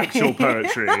poetry. like actual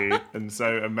poetry, and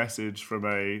so a message from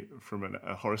a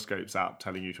horoscopes app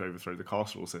telling you to overthrow the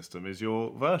caste rule system is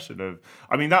your version of.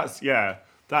 I mean, that's.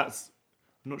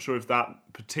 I'm not sure if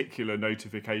that particular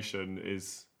notification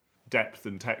is depth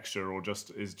and texture or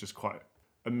is just quite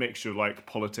a mixture of like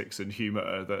politics and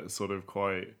humour that's sort of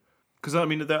quite... Because I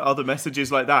mean, there are other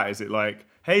messages like that. Is it like,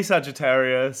 hey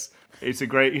Sagittarius, it's a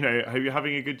great, hope you're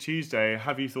having a good Tuesday.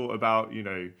 Have you thought about,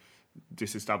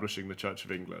 disestablishing the Church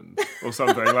of England or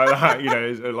something like that?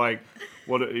 Is it like,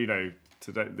 what,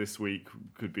 today, this week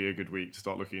could be a good week to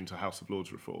start looking into House of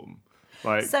Lords reform.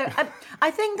 So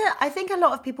I think a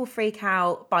lot of people freak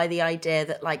out by the idea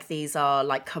that like these are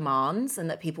like commands and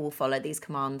that people will follow these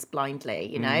commands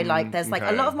blindly, like there's like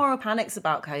a lot of moral panics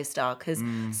about CoStar because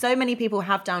so many people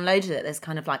have downloaded it. There's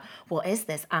kind of like, what is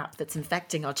this app that's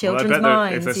infecting our children's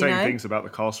minds? If they're saying things about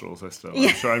the caste rule system,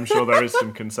 I'm sure there is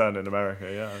some concern in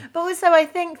America, yeah. But also I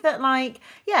think that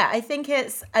I think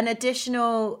it's an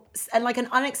additional and like an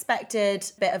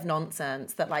unexpected bit of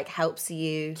nonsense that like helps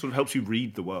you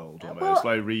read the world almost.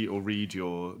 Read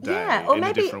your day or in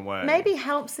maybe, a different way. Maybe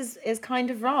helps is kind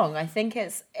of wrong. I think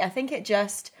it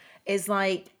just is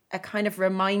like a kind of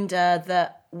reminder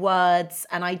that words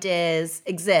and ideas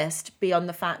exist beyond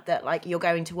the fact that like you're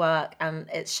going to work and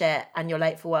it's shit and you're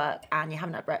late for work and you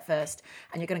haven't had breakfast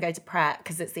and you're going to go to Pret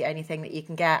because it's the only thing that you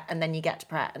can get, and then you get to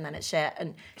Pret and then it's shit.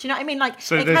 And do you know what I mean? Like,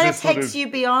 So it there's kind of this sort takes of- you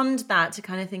beyond that to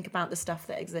kind of think about the stuff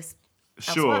that exists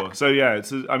Sure. elsewhere. So yeah,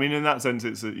 I mean, in that sense,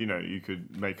 it's you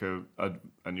could make a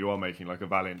and you are making like a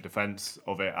valiant defense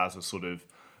of it as a sort of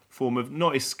form of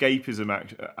not escapism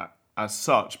as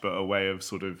such, but a way of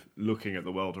sort of looking at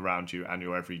the world around you and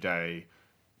your everyday,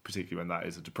 particularly when that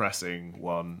is a depressing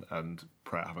one and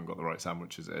Pret haven't got the right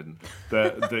sandwiches in,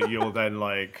 that you're then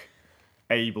like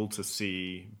able to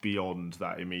see beyond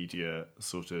that immediate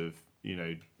sort of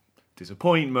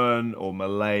disappointment or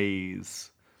malaise.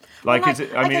 Like, Well, is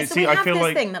it? I mean, so we I have feel this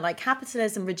like thing that like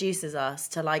capitalism reduces us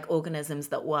to like organisms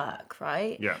that work,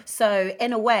 right? Yeah. So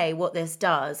in a way, what this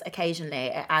does occasionally,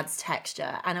 it adds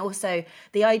texture, and also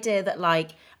the idea that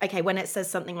like, okay, when it says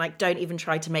something like, "Don't even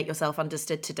try to make yourself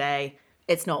understood today,"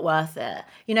 it's not worth it.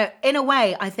 In a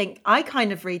way, I think I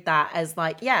kind of read that as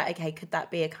like, yeah, okay, could that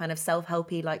be a kind of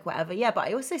self-helpy, like whatever? Yeah, but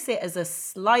I also see it as a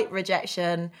slight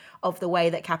rejection of the way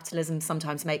that capitalism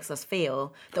sometimes makes us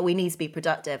feel, that we need to be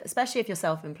productive, especially if you're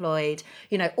self-employed,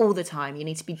 all the time. You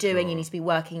need to be doing, you need to be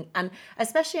working. And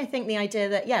especially I think the idea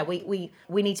that, yeah, we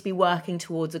need to be working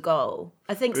towards a goal.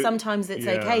 I think sometimes it's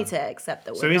okay to accept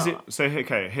that we're not.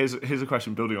 Okay, here's a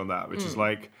question building on that, which is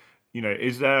like,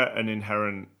 is there an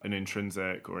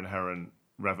intrinsic or inherent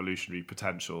revolutionary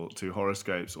potential to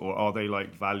horoscopes, or are they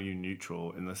like value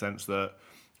neutral in the sense that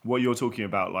what you're talking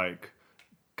about, like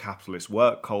capitalist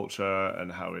work culture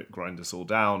and how it grinds us all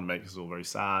down, makes us all very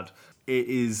sad, it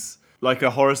is like a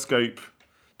horoscope,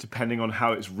 depending on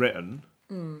how it's written,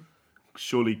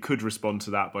 surely could respond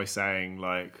to that by saying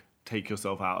like, take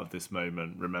yourself out of this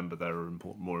moment, remember there are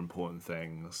more important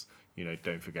things,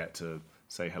 don't forget to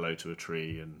say hello to a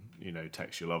tree and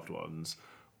text your loved ones.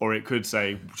 Or it could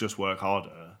say just work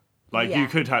harder. Like you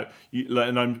could have,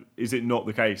 is it not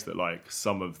the case that like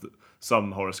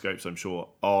some horoscopes I'm sure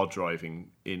are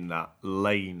driving in that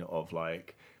lane of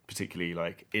like particularly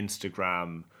like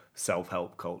Instagram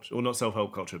self-help culture, or not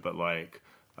self-help culture, but like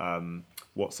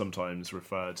what's sometimes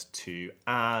referred to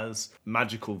as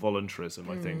magical voluntarism,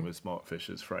 I think was Mark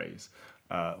Fisher's phrase.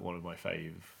 One of my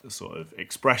fave sort of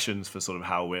expressions for sort of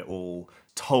how we're all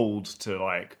told to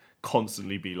like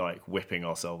constantly be like whipping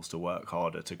ourselves to work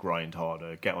harder, to grind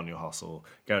harder, get on your hustle,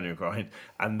 get on your grind.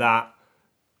 And that,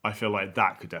 I feel like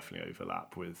that could definitely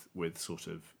overlap with sort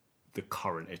of the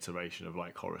current iteration of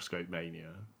like horoscope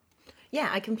mania. Yeah,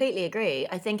 I completely agree.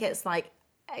 I think it's like,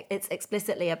 it's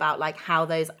explicitly about like how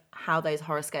those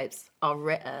horoscopes are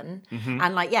written,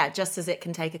 and like, yeah, just as it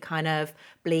can take a kind of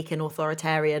bleak and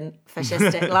authoritarian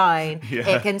fascistic line,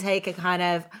 it can take a kind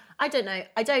of, I don't know,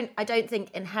 I don't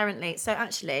think inherently. So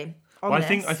actually, I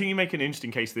think you make an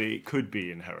interesting case that it could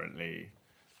be inherently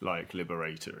like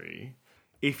liberatory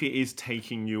if it is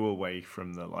taking you away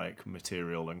from the like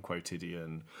material and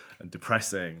quotidian and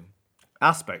depressing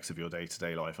aspects of your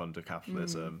day-to-day life under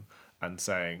capitalism, and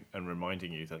saying and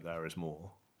reminding you that there is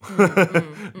more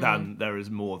there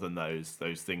is more than those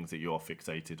things that you're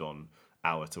fixated on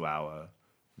hour to hour.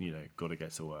 Got to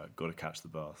get to work, got to catch the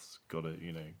bus, got to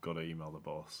email the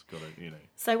boss, got to.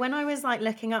 So when I was like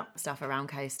looking up stuff around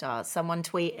CoStar, someone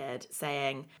tweeted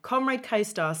saying, Comrade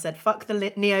CoStar said, "Fuck the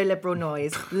neoliberal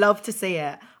noise, love to see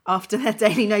it," after their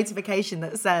daily notification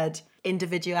that said,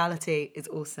 "Individuality is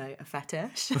also a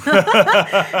fetish." So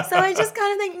I just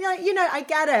kind of think, like, I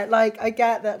get it. Like, I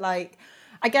get that, like,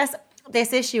 I guess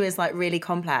this issue is like really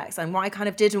complex, and what I kind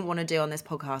of didn't want to do on this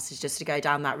podcast is just to go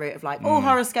down that route of like, all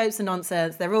horoscopes are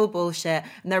nonsense, they're all bullshit,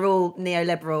 and they're all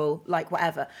neoliberal, like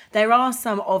whatever. There are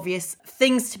some obvious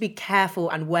things to be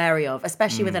careful and wary of,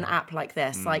 especially with an app like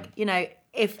this. Like,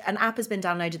 if an app has been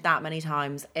downloaded that many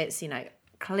times, it's,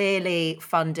 clearly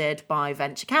funded by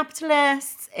venture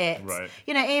capitalists. It's, Right.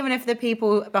 Even if the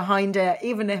people behind it,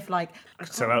 even if like...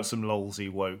 Send out some lolsy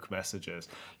woke messages.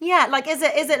 Yeah, like, is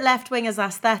it left-wingers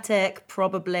aesthetic?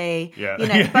 Probably.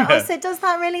 Yeah. But also, does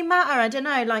that really matter? I don't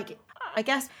know. Like, I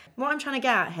guess what I'm trying to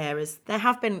get at here is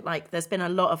there's been a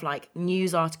lot of like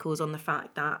news articles on the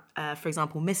fact that, for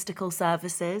example, mystical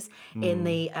services in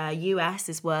the US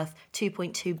is worth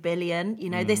 2.2 billion.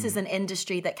 This is an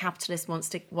industry that capitalists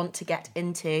want to get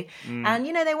into, and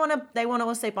they want to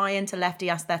also buy into lefty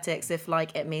aesthetics if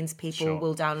like it means people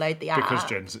will download the app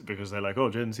because they're like, oh,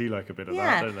 Gen Z like a bit of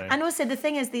yeah. that, don't they? And also the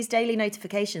thing is, these daily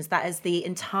notifications, that is the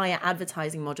entire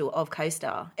advertising model of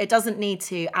CoStar. It doesn't need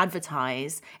to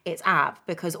advertise its app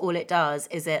because all it does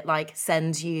is it like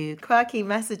sends you quirky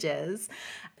messages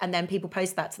and then people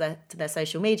post that to their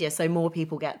social media, so more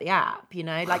people get the app.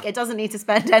 Like it doesn't need to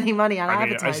spend any money on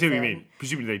advertising. I see what you mean.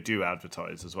 Presumably they do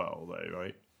advertise as well, though,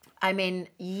 right? I mean,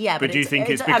 yeah, but do you think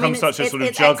it's become such a sort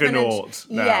of juggernaut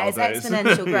now? Yeah, it's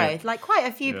exponential growth. Like quite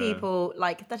a few people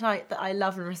like that I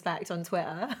love and respect on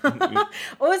Twitter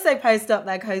also post up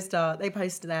their co-star. They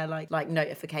post their like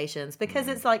notifications because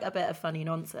it's like a bit of funny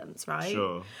nonsense, right?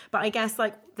 Sure. But I guess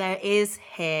like there is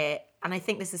here, and I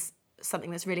think this is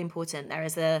something that's really important. There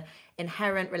is a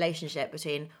inherent relationship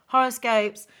between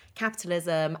horoscopes,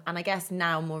 capitalism, and I guess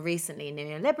now more recently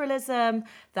neoliberalism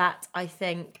that I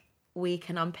think we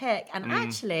can unpick. And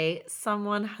actually,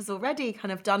 someone has already kind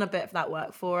of done a bit of that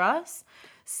work for us.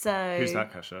 So who's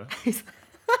that, Kasia?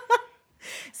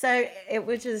 So it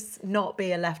would just not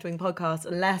be a left-wing podcast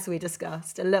unless we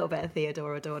discussed a little bit of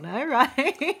Theodore Adorno, right?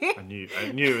 I knew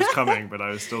it was coming, but I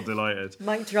was still delighted.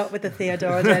 Mic drop with the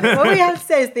Theodore Adorno. What we have to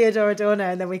say is Theodore Adorno,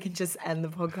 and then we can just end the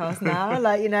podcast now.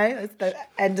 It's the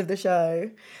end of the show.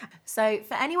 So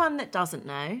for anyone that doesn't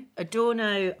know,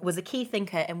 Adorno was a key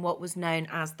thinker in what was known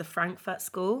as the Frankfurt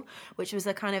School, which was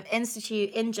a kind of institute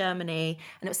in Germany,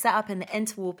 and it was set up in the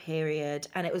interwar period,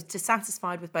 and it was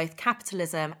dissatisfied with both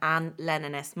capitalism and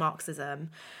Leninist Marxism,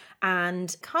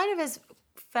 and kind of is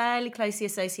fairly closely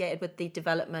associated with the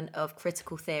development of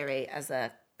critical theory as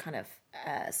a kind of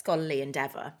scholarly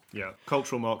endeavour. Yeah,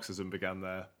 cultural Marxism began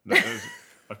there. No,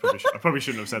 I probably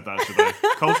shouldn't have said that, should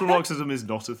I? Cultural Marxism is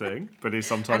not a thing, but is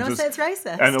sometimes... And also it's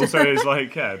racist. And also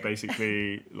is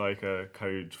basically like a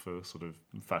code for sort of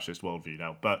fascist worldview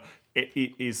now. But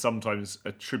it is sometimes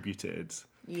attributed...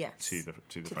 Yes, to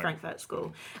the Frankfurt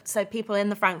School. So people in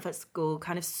the Frankfurt School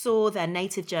kind of saw their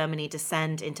native Germany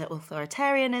descend into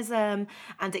authoritarianism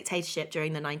and dictatorship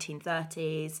during the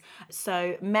 1930s.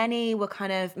 So many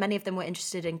of them were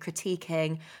interested in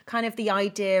critiquing kind of the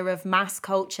idea of mass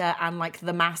culture and like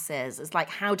the masses. It's like,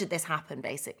 how did this happen,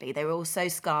 basically? They were all so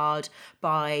scarred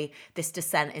by this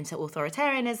descent into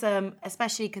authoritarianism,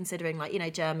 especially considering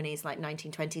Germany's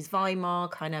 1920s Weimar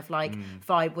kind of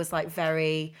vibe was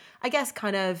very, I guess,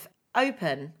 kind of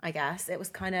open, I guess. It was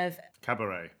kind of...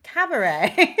 Cabaret.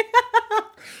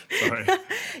 Sorry.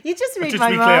 You just read just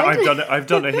my to be mind. clear, I've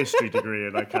done a history degree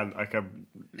and I can,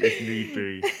 if need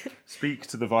be, speak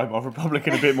to the Weimar Republic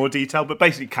in a bit more detail. But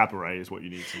basically, cabaret is what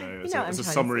you need to know. It's a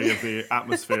summary of the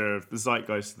atmosphere of the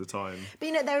zeitgeist of the time.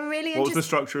 But they're really What was the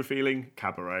structure of feeling?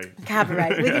 Cabaret. We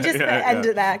can just end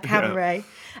it there. Cabaret.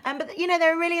 But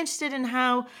they're really interested in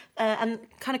how and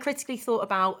kind of critically thought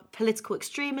about political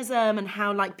extremism and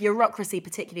how bureaucracy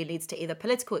particularly leads to either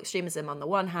political extremism on the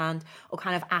one hand or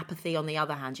kind of apathy on the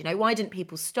other hand. Why didn't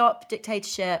people stop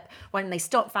dictatorship? Why didn't they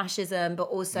stop fascism? But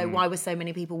also, why were so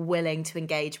many people willing to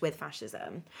engage with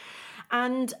fascism?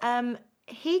 And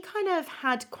he kind of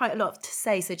had quite a lot to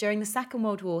say. So during the Second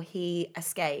World War, he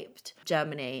escaped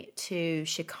Germany to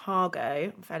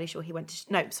Chicago. I'm fairly sure he went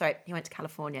to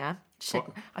California.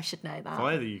 I should know that.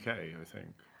 Via the UK, I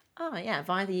think. Oh, yeah,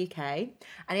 via the UK.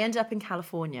 And he ended up in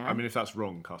California. I mean, if that's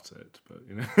wrong, cut it. But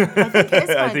I think it is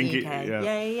via the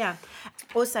UK. Yeah.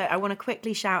 Also, I want to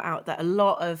quickly shout out that a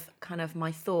lot of kind of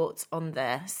my thoughts on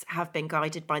this have been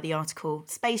guided by the article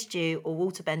Space Jew or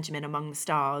Walter Benjamin Among the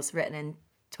Stars, written in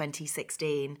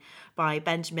 2016 by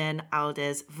Benjamin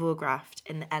Alders Voorgraft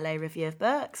in the LA Review of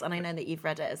Books, and I know that you've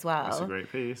read it as well. It's a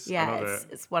great piece. Yeah, I love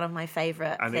it's one of my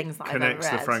favourite things that I've ever read. And it connects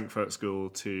the Frankfurt School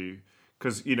to,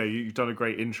 because you've done a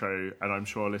great intro, and I'm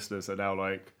sure our listeners are now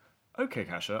like, okay,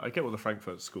 Kasia, I get what the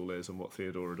Frankfurt School is and what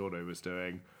Theodore Adorno was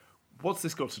doing. What's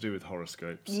this got to do with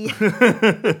horoscopes?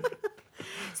 Yeah.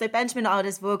 So Benjamin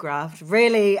Alders Voorgraft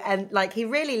really, and he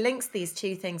really links these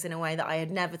two things in a way that I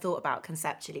had never thought about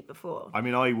conceptually before. I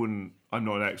mean, I'm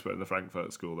not an expert in the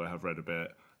Frankfurt School, though I have read a bit.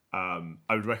 I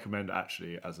would recommend,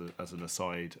 actually, as an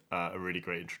aside, a really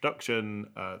great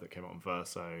introduction that came out on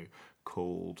Verso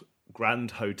called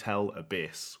Grand Hotel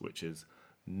Abyss, which is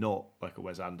not like a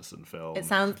Wes Anderson film. It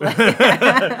sounds like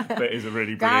but is a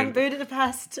really Grand brilliant...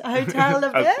 Budapest Hotel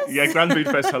Abyss? Grand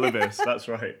Budapest Hotel Abyss, that's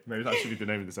right. Maybe that should be the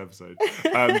name of this episode.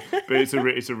 But it's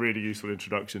a really useful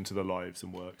introduction to the lives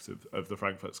and works of the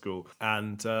Frankfurt School.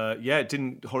 And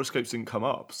horoscopes didn't come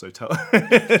up, so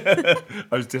I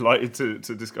was delighted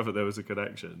to discover there was a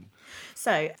connection.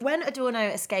 So when Adorno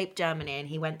escaped Germany and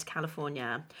he went to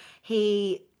California,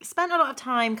 he spent a lot of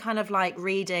time kind of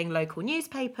reading local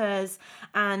newspapers,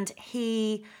 and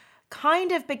he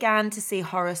kind of began to see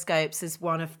horoscopes as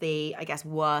one of the, I guess,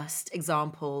 worst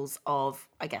examples of,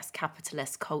 I guess,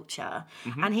 capitalist culture.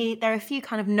 Mm-hmm. And there are a few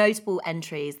kind of notable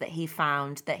entries that he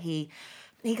found that he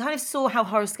kind of saw how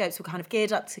horoscopes were kind of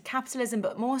geared up to capitalism,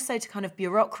 but more so to kind of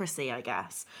bureaucracy, I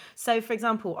guess. So, for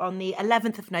example, on the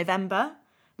 11th of November,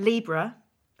 Libra,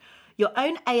 Your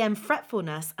own AM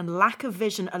fretfulness and lack of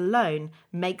vision alone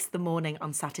makes the morning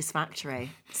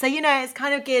unsatisfactory. So, it's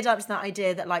kind of geared up to that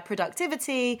idea that like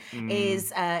productivity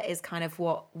is kind of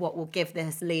what will give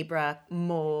this Libra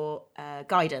more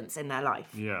guidance in their life.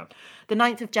 Yeah. The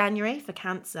 9th of January for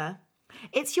Cancer.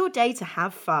 It's your day to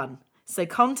have fun. So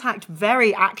contact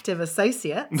very active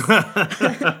associates,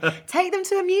 take them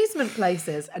to amusement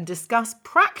places and discuss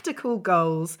practical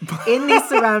goals in these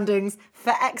surroundings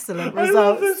for excellent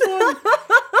results.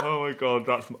 Oh my God,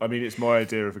 it's my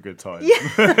idea of a good time.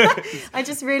 Yeah. I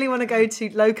just really want to go to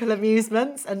local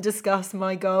amusements and discuss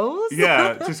my goals.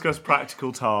 Yeah, discuss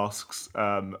practical tasks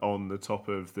on the top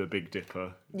of the Big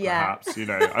Dipper, perhaps. I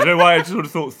don't know why I sort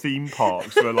of thought theme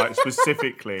parks were like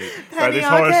specifically where this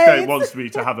horoscope wants me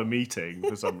to have a meeting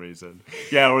for some reason.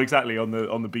 Yeah, or exactly on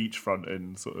the beachfront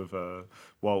in sort of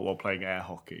while playing air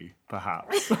hockey,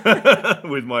 perhaps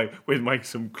with my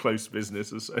some close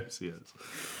business associates.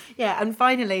 Yeah, and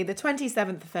finally, the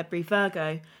 27th of February,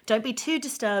 Virgo. Don't be too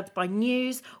disturbed by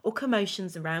news or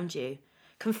commotions around you.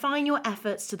 Confine your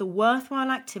efforts to the worthwhile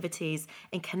activities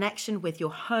in connection with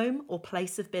your home or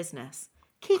place of business.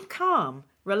 Keep calm,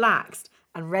 relaxed,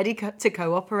 and ready to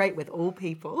cooperate with all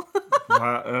people.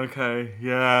 Okay,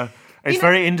 yeah. It's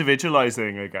very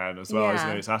individualizing again as well, isn't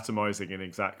it? It's atomizing in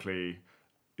exactly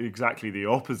the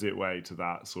opposite way to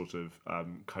that sort of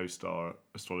co-star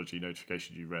astrology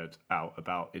notification you read out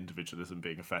about individualism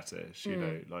being a fetish,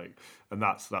 and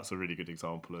that's a really good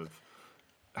example of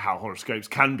how horoscopes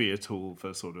can be a tool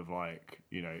for sort of like,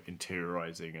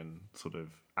 interiorizing and sort of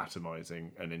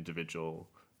atomizing an individual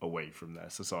away from their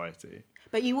society.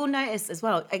 But you will notice as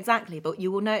well, but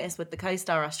you will notice with the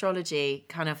co-star astrology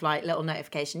kind of like little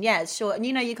notification, it's short, and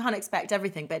you can't expect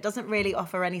everything, but it doesn't really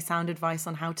offer any sound advice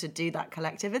on how to do that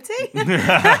collectivity.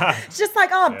 It's just like,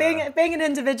 being an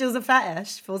individual is a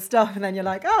fetish, full stop, and then you're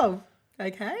like, oh,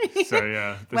 okay. So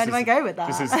yeah. Where do I go with that?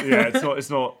 It's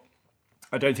not,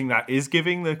 I don't think that is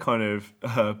giving the kind of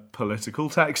political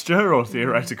texture or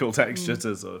theoretical texture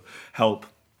to sort of help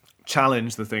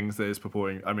challenge the things that it's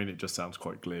purporting. I mean, it just sounds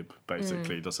quite glib,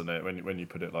 basically, doesn't it? When you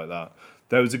put it like that.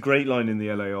 There was a great line in the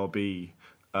LARB,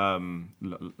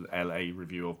 LA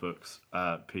Review of Books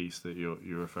piece that you're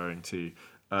referring to,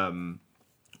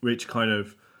 which kind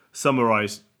of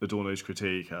summarised Adorno's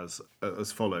critique as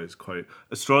follows, quote,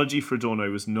 "Astrology for Adorno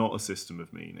was not a system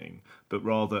of meaning, but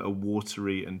rather a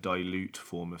watery and dilute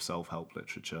form of self-help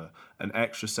literature, an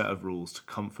extra set of rules to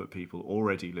comfort people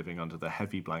already living under the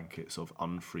heavy blankets of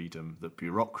unfreedom that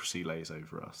bureaucracy lays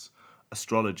over us.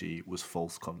 Astrology was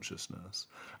false consciousness."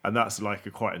 And that's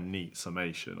like quite a neat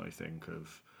summation, I think,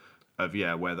 of a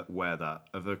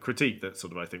critique that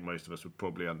sort of I think most of us would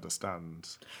probably understand.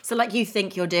 So like you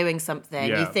think you're doing something,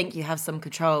 you think you have some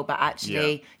control, but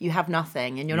actually you have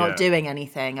nothing, and you're not doing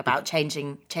anything about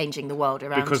changing the world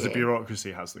around you. Because the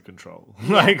bureaucracy has the control.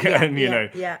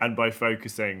 And by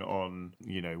focusing on,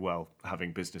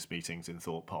 having business meetings in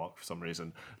Thorpe Park for some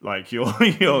reason, like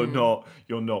you're not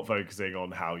focusing on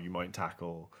how you might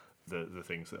tackle the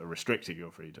things that are restricting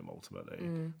your freedom ultimately,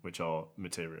 which are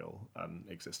material and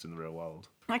exist in the real world.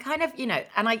 I kind of,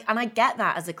 and I get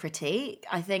that as a critique.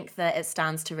 I think that it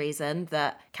stands to reason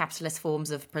that capitalist forms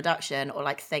of production, or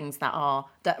like things that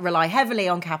rely heavily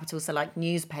on capital, so like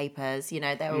newspapers,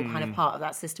 they're all kind of part of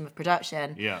that system of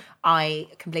production. Yeah. I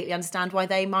completely understand why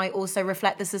they might also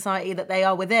reflect the society that they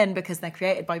are within, because they're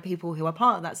created by people who are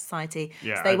part of that society.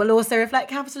 Yeah, so they will also reflect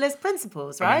capitalist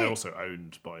principles, right? And they're also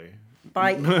owned by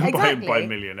exactly. by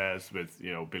millionaires with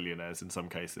billionaires in some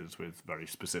cases with very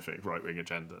specific right-wing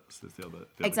agendas. That's the other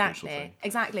crucial thing.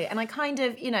 Exactly. And I kind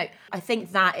of, I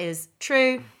think that is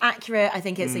true, accurate. I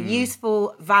think it's a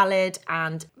useful, valid,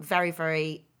 and very,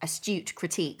 very astute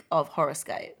critique of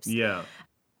horoscopes. Yeah.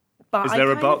 But is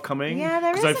there a but coming? Yeah,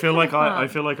 there is. Because I feel like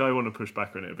I want to push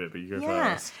back on it a bit, but you go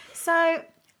first. So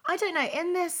I don't know.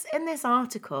 In this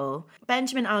article,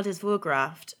 Benjamin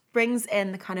Alders-Voorgraft brings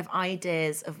in the kind of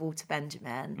ideas of Walter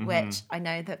Benjamin, which I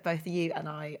know that both you and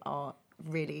I are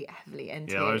really heavily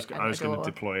into. Yeah, I was going to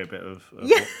deploy a bit of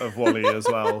Wally as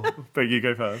well, but you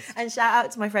go first. And shout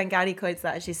out to my friend Gowdy Coates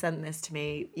that actually sent this to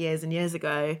me years and years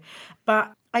ago.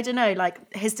 But I don't know,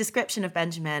 like his description of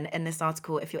Benjamin in this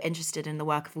article, if you're interested in the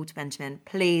work of Walter Benjamin,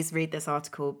 please read this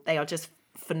article. They are just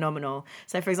phenomenal.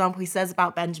 So, for example, he says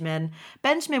about Benjamin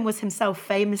was himself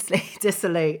famously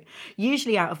dissolute,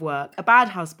 usually out of work, a bad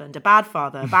husband, a bad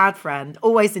father, a bad friend,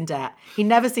 always in debt. He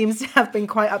never seems to have been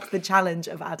quite up to the challenge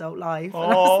of adult life.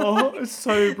 Oh, it's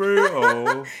so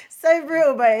brutal. So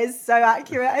brutal, but it's so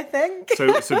accurate, I think.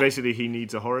 So basically, he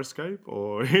needs a horoscope,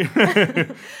 or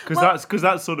because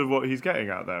that's sort of what he's getting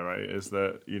at there, right? Is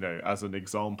that, you know, as an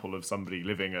example of somebody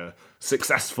living a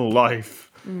successful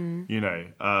life, you know,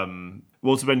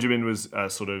 Walter Benjamin was a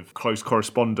sort of close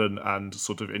correspondent and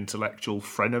sort of intellectual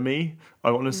frenemy,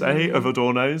 I want to say, of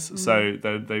Adorno's. So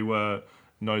they were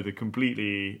neither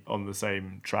completely on the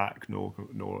same track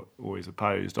nor always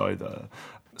opposed either.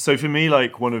 So for me,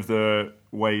 like, one of the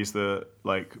ways that,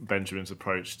 like, Benjamin's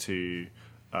approach to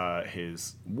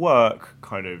his work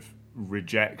kind of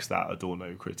rejects that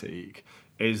Adorno critique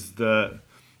is that,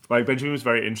 like, Benjamin was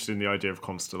very interested in the idea of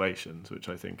constellations, which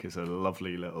I think is a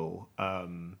lovely little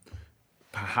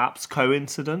perhaps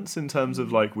coincidence in terms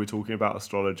of, like, we're talking about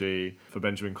astrology. For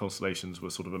Benjamin, constellations were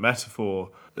sort of a metaphor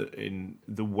in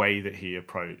the way that he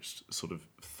approached sort of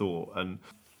thought. And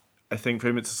I think for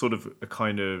him it's sort of a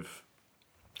kind of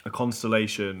a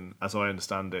constellation, as I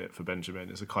understand it, for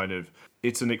Benjamin, is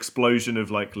it's an explosion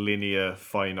of, like, linear,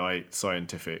 finite,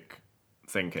 scientific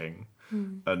thinking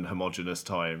and homogeneous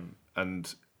time,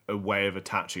 and a way of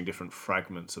attaching different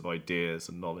fragments of ideas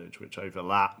and knowledge which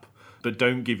overlap, but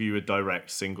don't give you a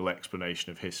direct single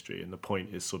explanation of history. And the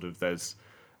point is sort of there's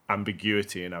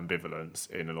ambiguity and ambivalence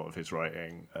in a lot of his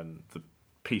writing, and the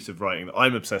piece of writing that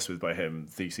I'm obsessed with by him,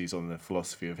 Theses on the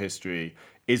Philosophy of History,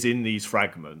 is in these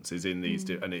fragments, is in these,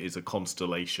 and it is a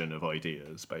constellation of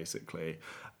ideas, basically.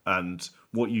 And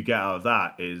what you get out of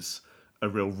that is a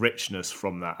real richness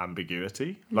from that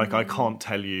ambiguity. Like, I can't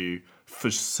tell you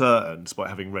for certain, despite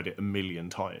having read it a million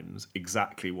times,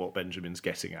 exactly what Benjamin's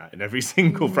getting at in every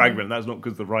single fragment. That's not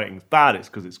because the writing's bad, it's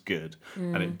because it's good.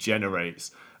 And it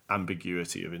generates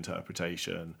ambiguity of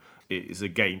interpretation. It is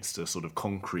against a sort of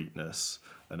concreteness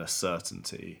and a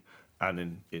certainty,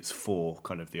 and it's for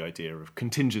kind of the idea of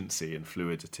contingency and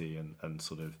fluidity and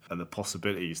sort of and the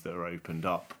possibilities that are opened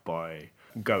up by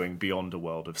going beyond a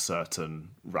world of certain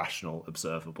rational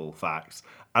observable facts.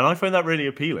 And I find that really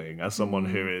appealing as someone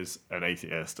who is an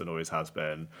atheist and always has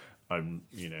been. I'm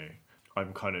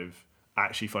kind of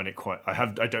actually find it quite,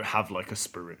 I don't have like a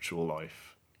spiritual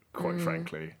life, quite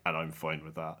frankly, and I'm fine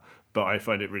with that. But I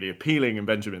find it really appealing in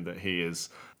Benjamin that he is,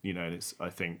 you know, and it's, I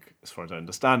think, as far as I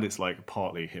understand, it's like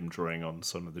partly him drawing on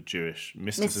some of the Jewish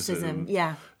mysticism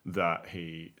that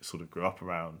he sort of grew up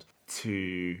around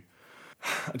to,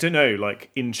 I don't know,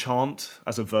 like enchant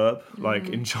as a verb, like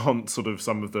enchant sort of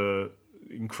some of the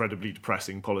incredibly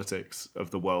depressing politics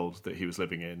of the world that he was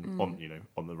living in,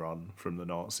 on the run from the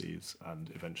Nazis and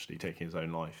eventually taking his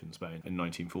own life in Spain in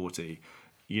 1940.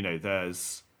 You know,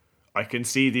 I can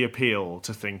see the appeal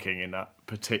to thinking in that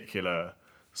particular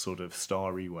sort of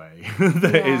starry way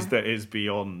that is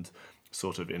beyond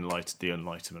sort of the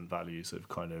Enlightenment values of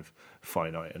kind of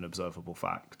finite and observable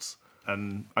facts.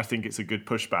 And I think it's a good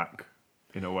pushback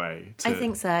in a way to I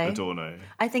think so. Adorno.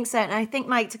 I think so. And I think,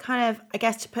 like, to kind of, I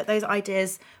guess, to put those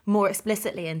ideas more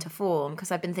explicitly into form,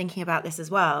 because I've been thinking about this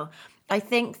as well, I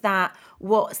think that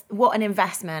what an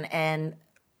investment in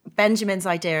Benjamin's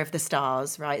idea of the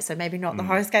stars, right? So maybe not the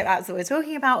horoscope apps that we're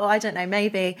talking about, or I don't know,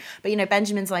 maybe, but, you know,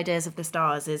 Benjamin's ideas of the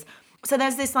stars is, so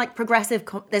there's this like progressive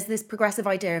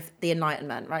idea of the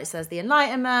Enlightenment, right? So there's the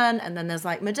Enlightenment, and then there's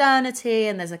like modernity,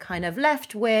 and there's a kind of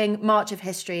left-wing March of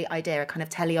History idea, a kind of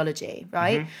teleology,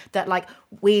 right? That like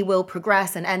we will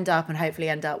progress and hopefully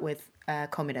end up with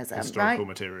communism, Historical right?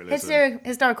 materialism.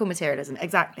 Historical materialism,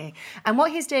 exactly. And what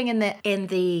he's doing in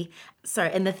the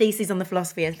Theses on the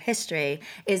Philosophy of History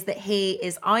is that he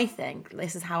is, I think,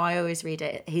 this is how I always read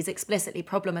it, he's explicitly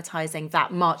problematizing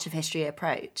that March of History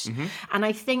approach. And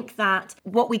I think that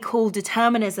what we call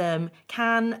determinism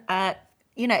can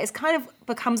it's kind of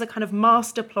becomes a kind of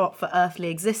master plot for earthly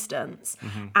existence.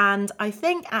 And I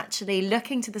think actually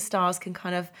looking to the stars can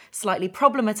kind of slightly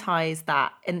problematize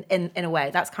that in a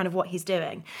way. That's kind of what he's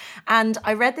doing. And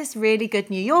I read this really good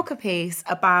New Yorker piece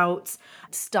about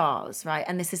stars, right?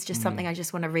 And this is just something I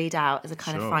just want to read out as a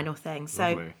kind of final thing. So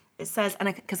Lovely. It says,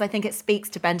 and because I think it speaks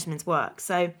to Benjamin's work.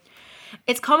 So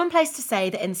it's commonplace to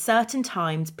say that in certain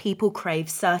times people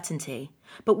crave certainty.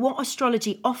 But what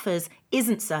astrology offers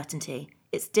isn't certainty.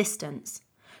 It's distance.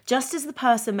 Just as the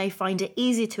person may find it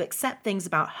easier to accept things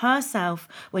about herself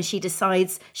when she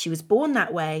decides she was born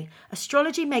that way,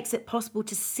 astrology makes it possible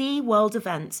to see world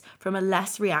events from a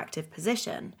less reactive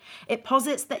position. It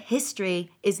posits that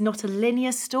history is not a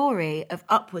linear story of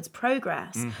upwards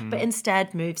progress, but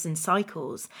instead moves in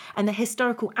cycles, and the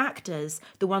historical actors,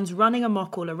 the ones running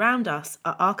amok all around us,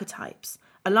 are archetypes.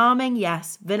 Alarming,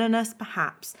 yes. Villainous,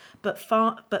 perhaps. But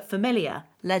familiar,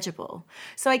 legible.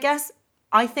 So I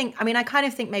kind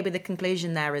of think maybe the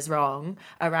conclusion there is wrong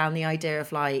around the idea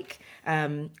of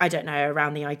around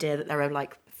the idea that there are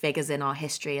like figures in our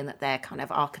history and that they're kind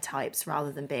of archetypes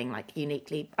rather than being like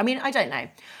uniquely. I don't know.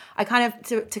 I kind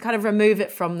of, to kind of remove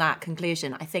it from that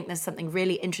conclusion, I think there's something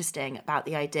really interesting about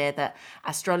the idea that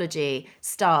astrology,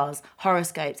 stars,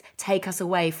 horoscopes take us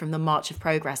away from the march of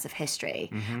progress of history.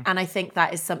 And I think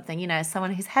that is something, as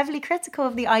someone who's heavily critical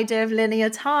of the idea of linear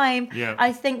time,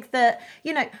 I think that,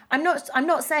 I'm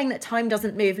not saying that time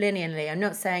doesn't move linearly. I'm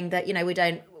not saying that, we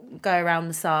don't go around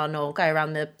the sun or go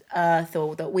around the earth,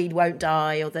 or that we won't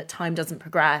die, or that time doesn't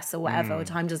progress or whatever, or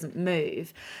time doesn't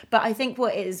move. But I think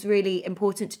what is really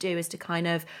important to do is to kind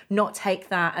of not take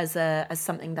that as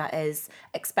something that is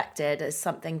expected, as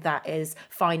something that is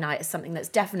finite, as something that's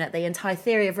definite. The entire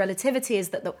theory of relativity is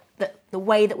that the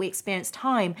way that we experience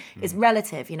time is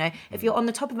relative. If you're on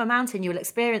the top of a mountain, you will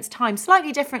experience time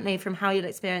slightly differently from how you'll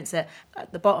experience it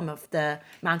at the bottom of the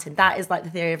mountain. That is like the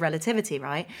theory of relativity,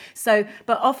 right? So,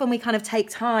 but often we kind of take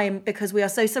time, because we are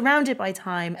so surrounded by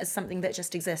time, as something that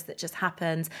just exists, that just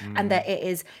happens, and that it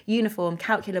is uniform,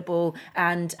 calculable,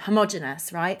 and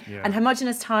homogenous, right? And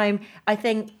homogenous time, I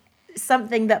think,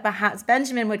 something that perhaps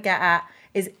Benjamin would get at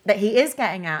is that he is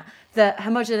getting at, that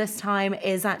homogenous time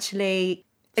is actually...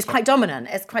 It's quite dominant.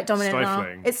 It's quite dominant.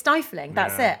 Stifling. It's stifling.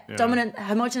 That's it. Yeah. Dominant,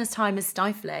 homogenous time is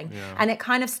stifling. Yeah. And it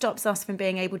kind of stops us from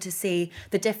being able to see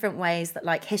the different ways that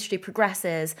like history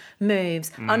progresses,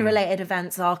 moves, unrelated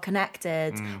events are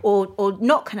connected or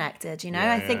not connected,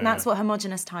 I think that's what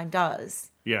homogenous time does.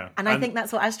 Yeah. And I think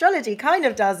that's what astrology kind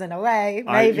of does in a way,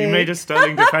 maybe. You made a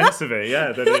sterling defense of it,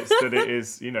 that it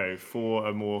is, for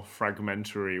a more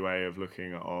fragmentary way of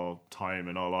looking at our time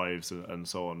and our lives and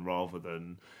so on, rather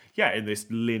than... in this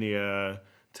linear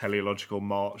teleological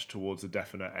march towards a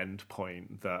definite end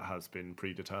point that has been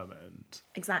predetermined.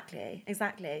 Exactly.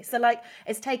 So,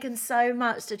 it's taken so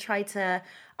much to try to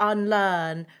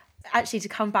unlearn, actually to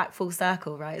come back full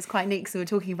circle, right? It's quite neat because we were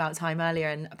talking about time earlier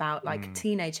and about,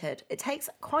 teenagehood. It takes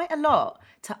quite a lot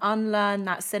to unlearn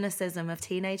that cynicism of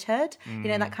teenagehood.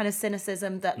 That kind of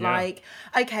cynicism that,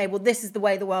 okay, well, this is the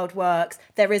way the world works.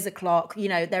 There is a clock.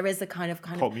 There is a kind of...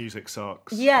 Pop music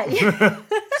sucks. Yeah.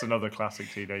 It's another classic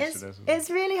teenage cynicism. It's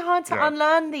really hard to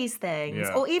unlearn these things,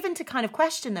 or even to kind of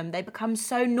question them. They become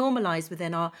so normalised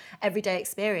within our everyday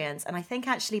experience. And I think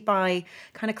actually by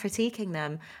kind of critiquing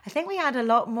them, I think we add a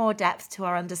lot more depth to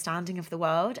our understanding of the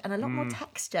world and a lot more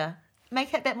texture.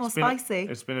 Make it a bit more spicy.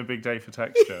 It's been a big day for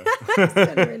texture. It's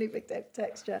been a really big day for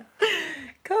texture.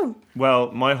 Cool.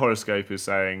 Well, my horoscope is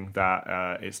saying that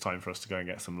it's time for us to go and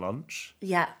get some lunch.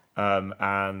 Yeah.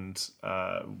 And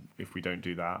if we don't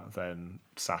do that, then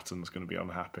Saturn's going to be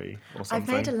unhappy or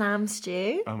something. I've made a lamb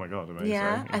stew. Oh my God, amazing.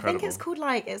 Yeah. Incredible. I think it's called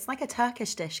it's like a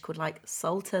Turkish dish called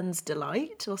Sultan's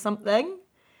Delight or something.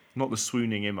 Not the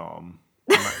swooning imam.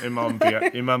 Imam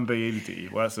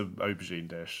Bayildi. Well, that's an aubergine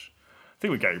dish. I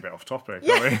think we're getting a bit off topic,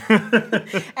 aren't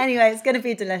we? Anyway, it's going to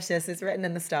be delicious. It's written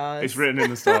in the stars. It's written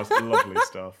in the stars.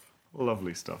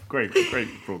 Lovely stuff. Great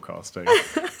broadcasting.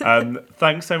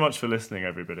 Thanks so much for listening,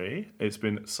 everybody. It's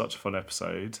been such a fun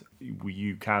episode.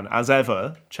 You can, as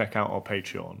ever, check out our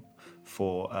Patreon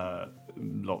for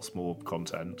lots more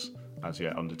content, as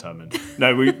yet undetermined.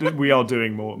 No, we are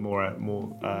doing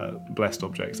more Blessed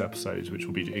Objects episodes, which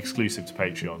will be exclusive to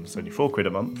Patreon. It's only £4 a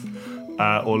month.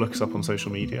 Or look us up on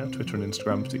social media, Twitter and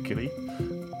Instagram particularly.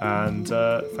 And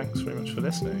thanks very much for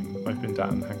listening. I've been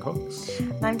Dan Hancocks.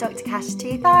 And I'm Dr.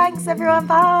 Cashty. Thanks, everyone.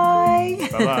 Bye.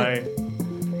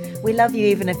 Bye-bye. We love you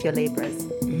even if you're Libras.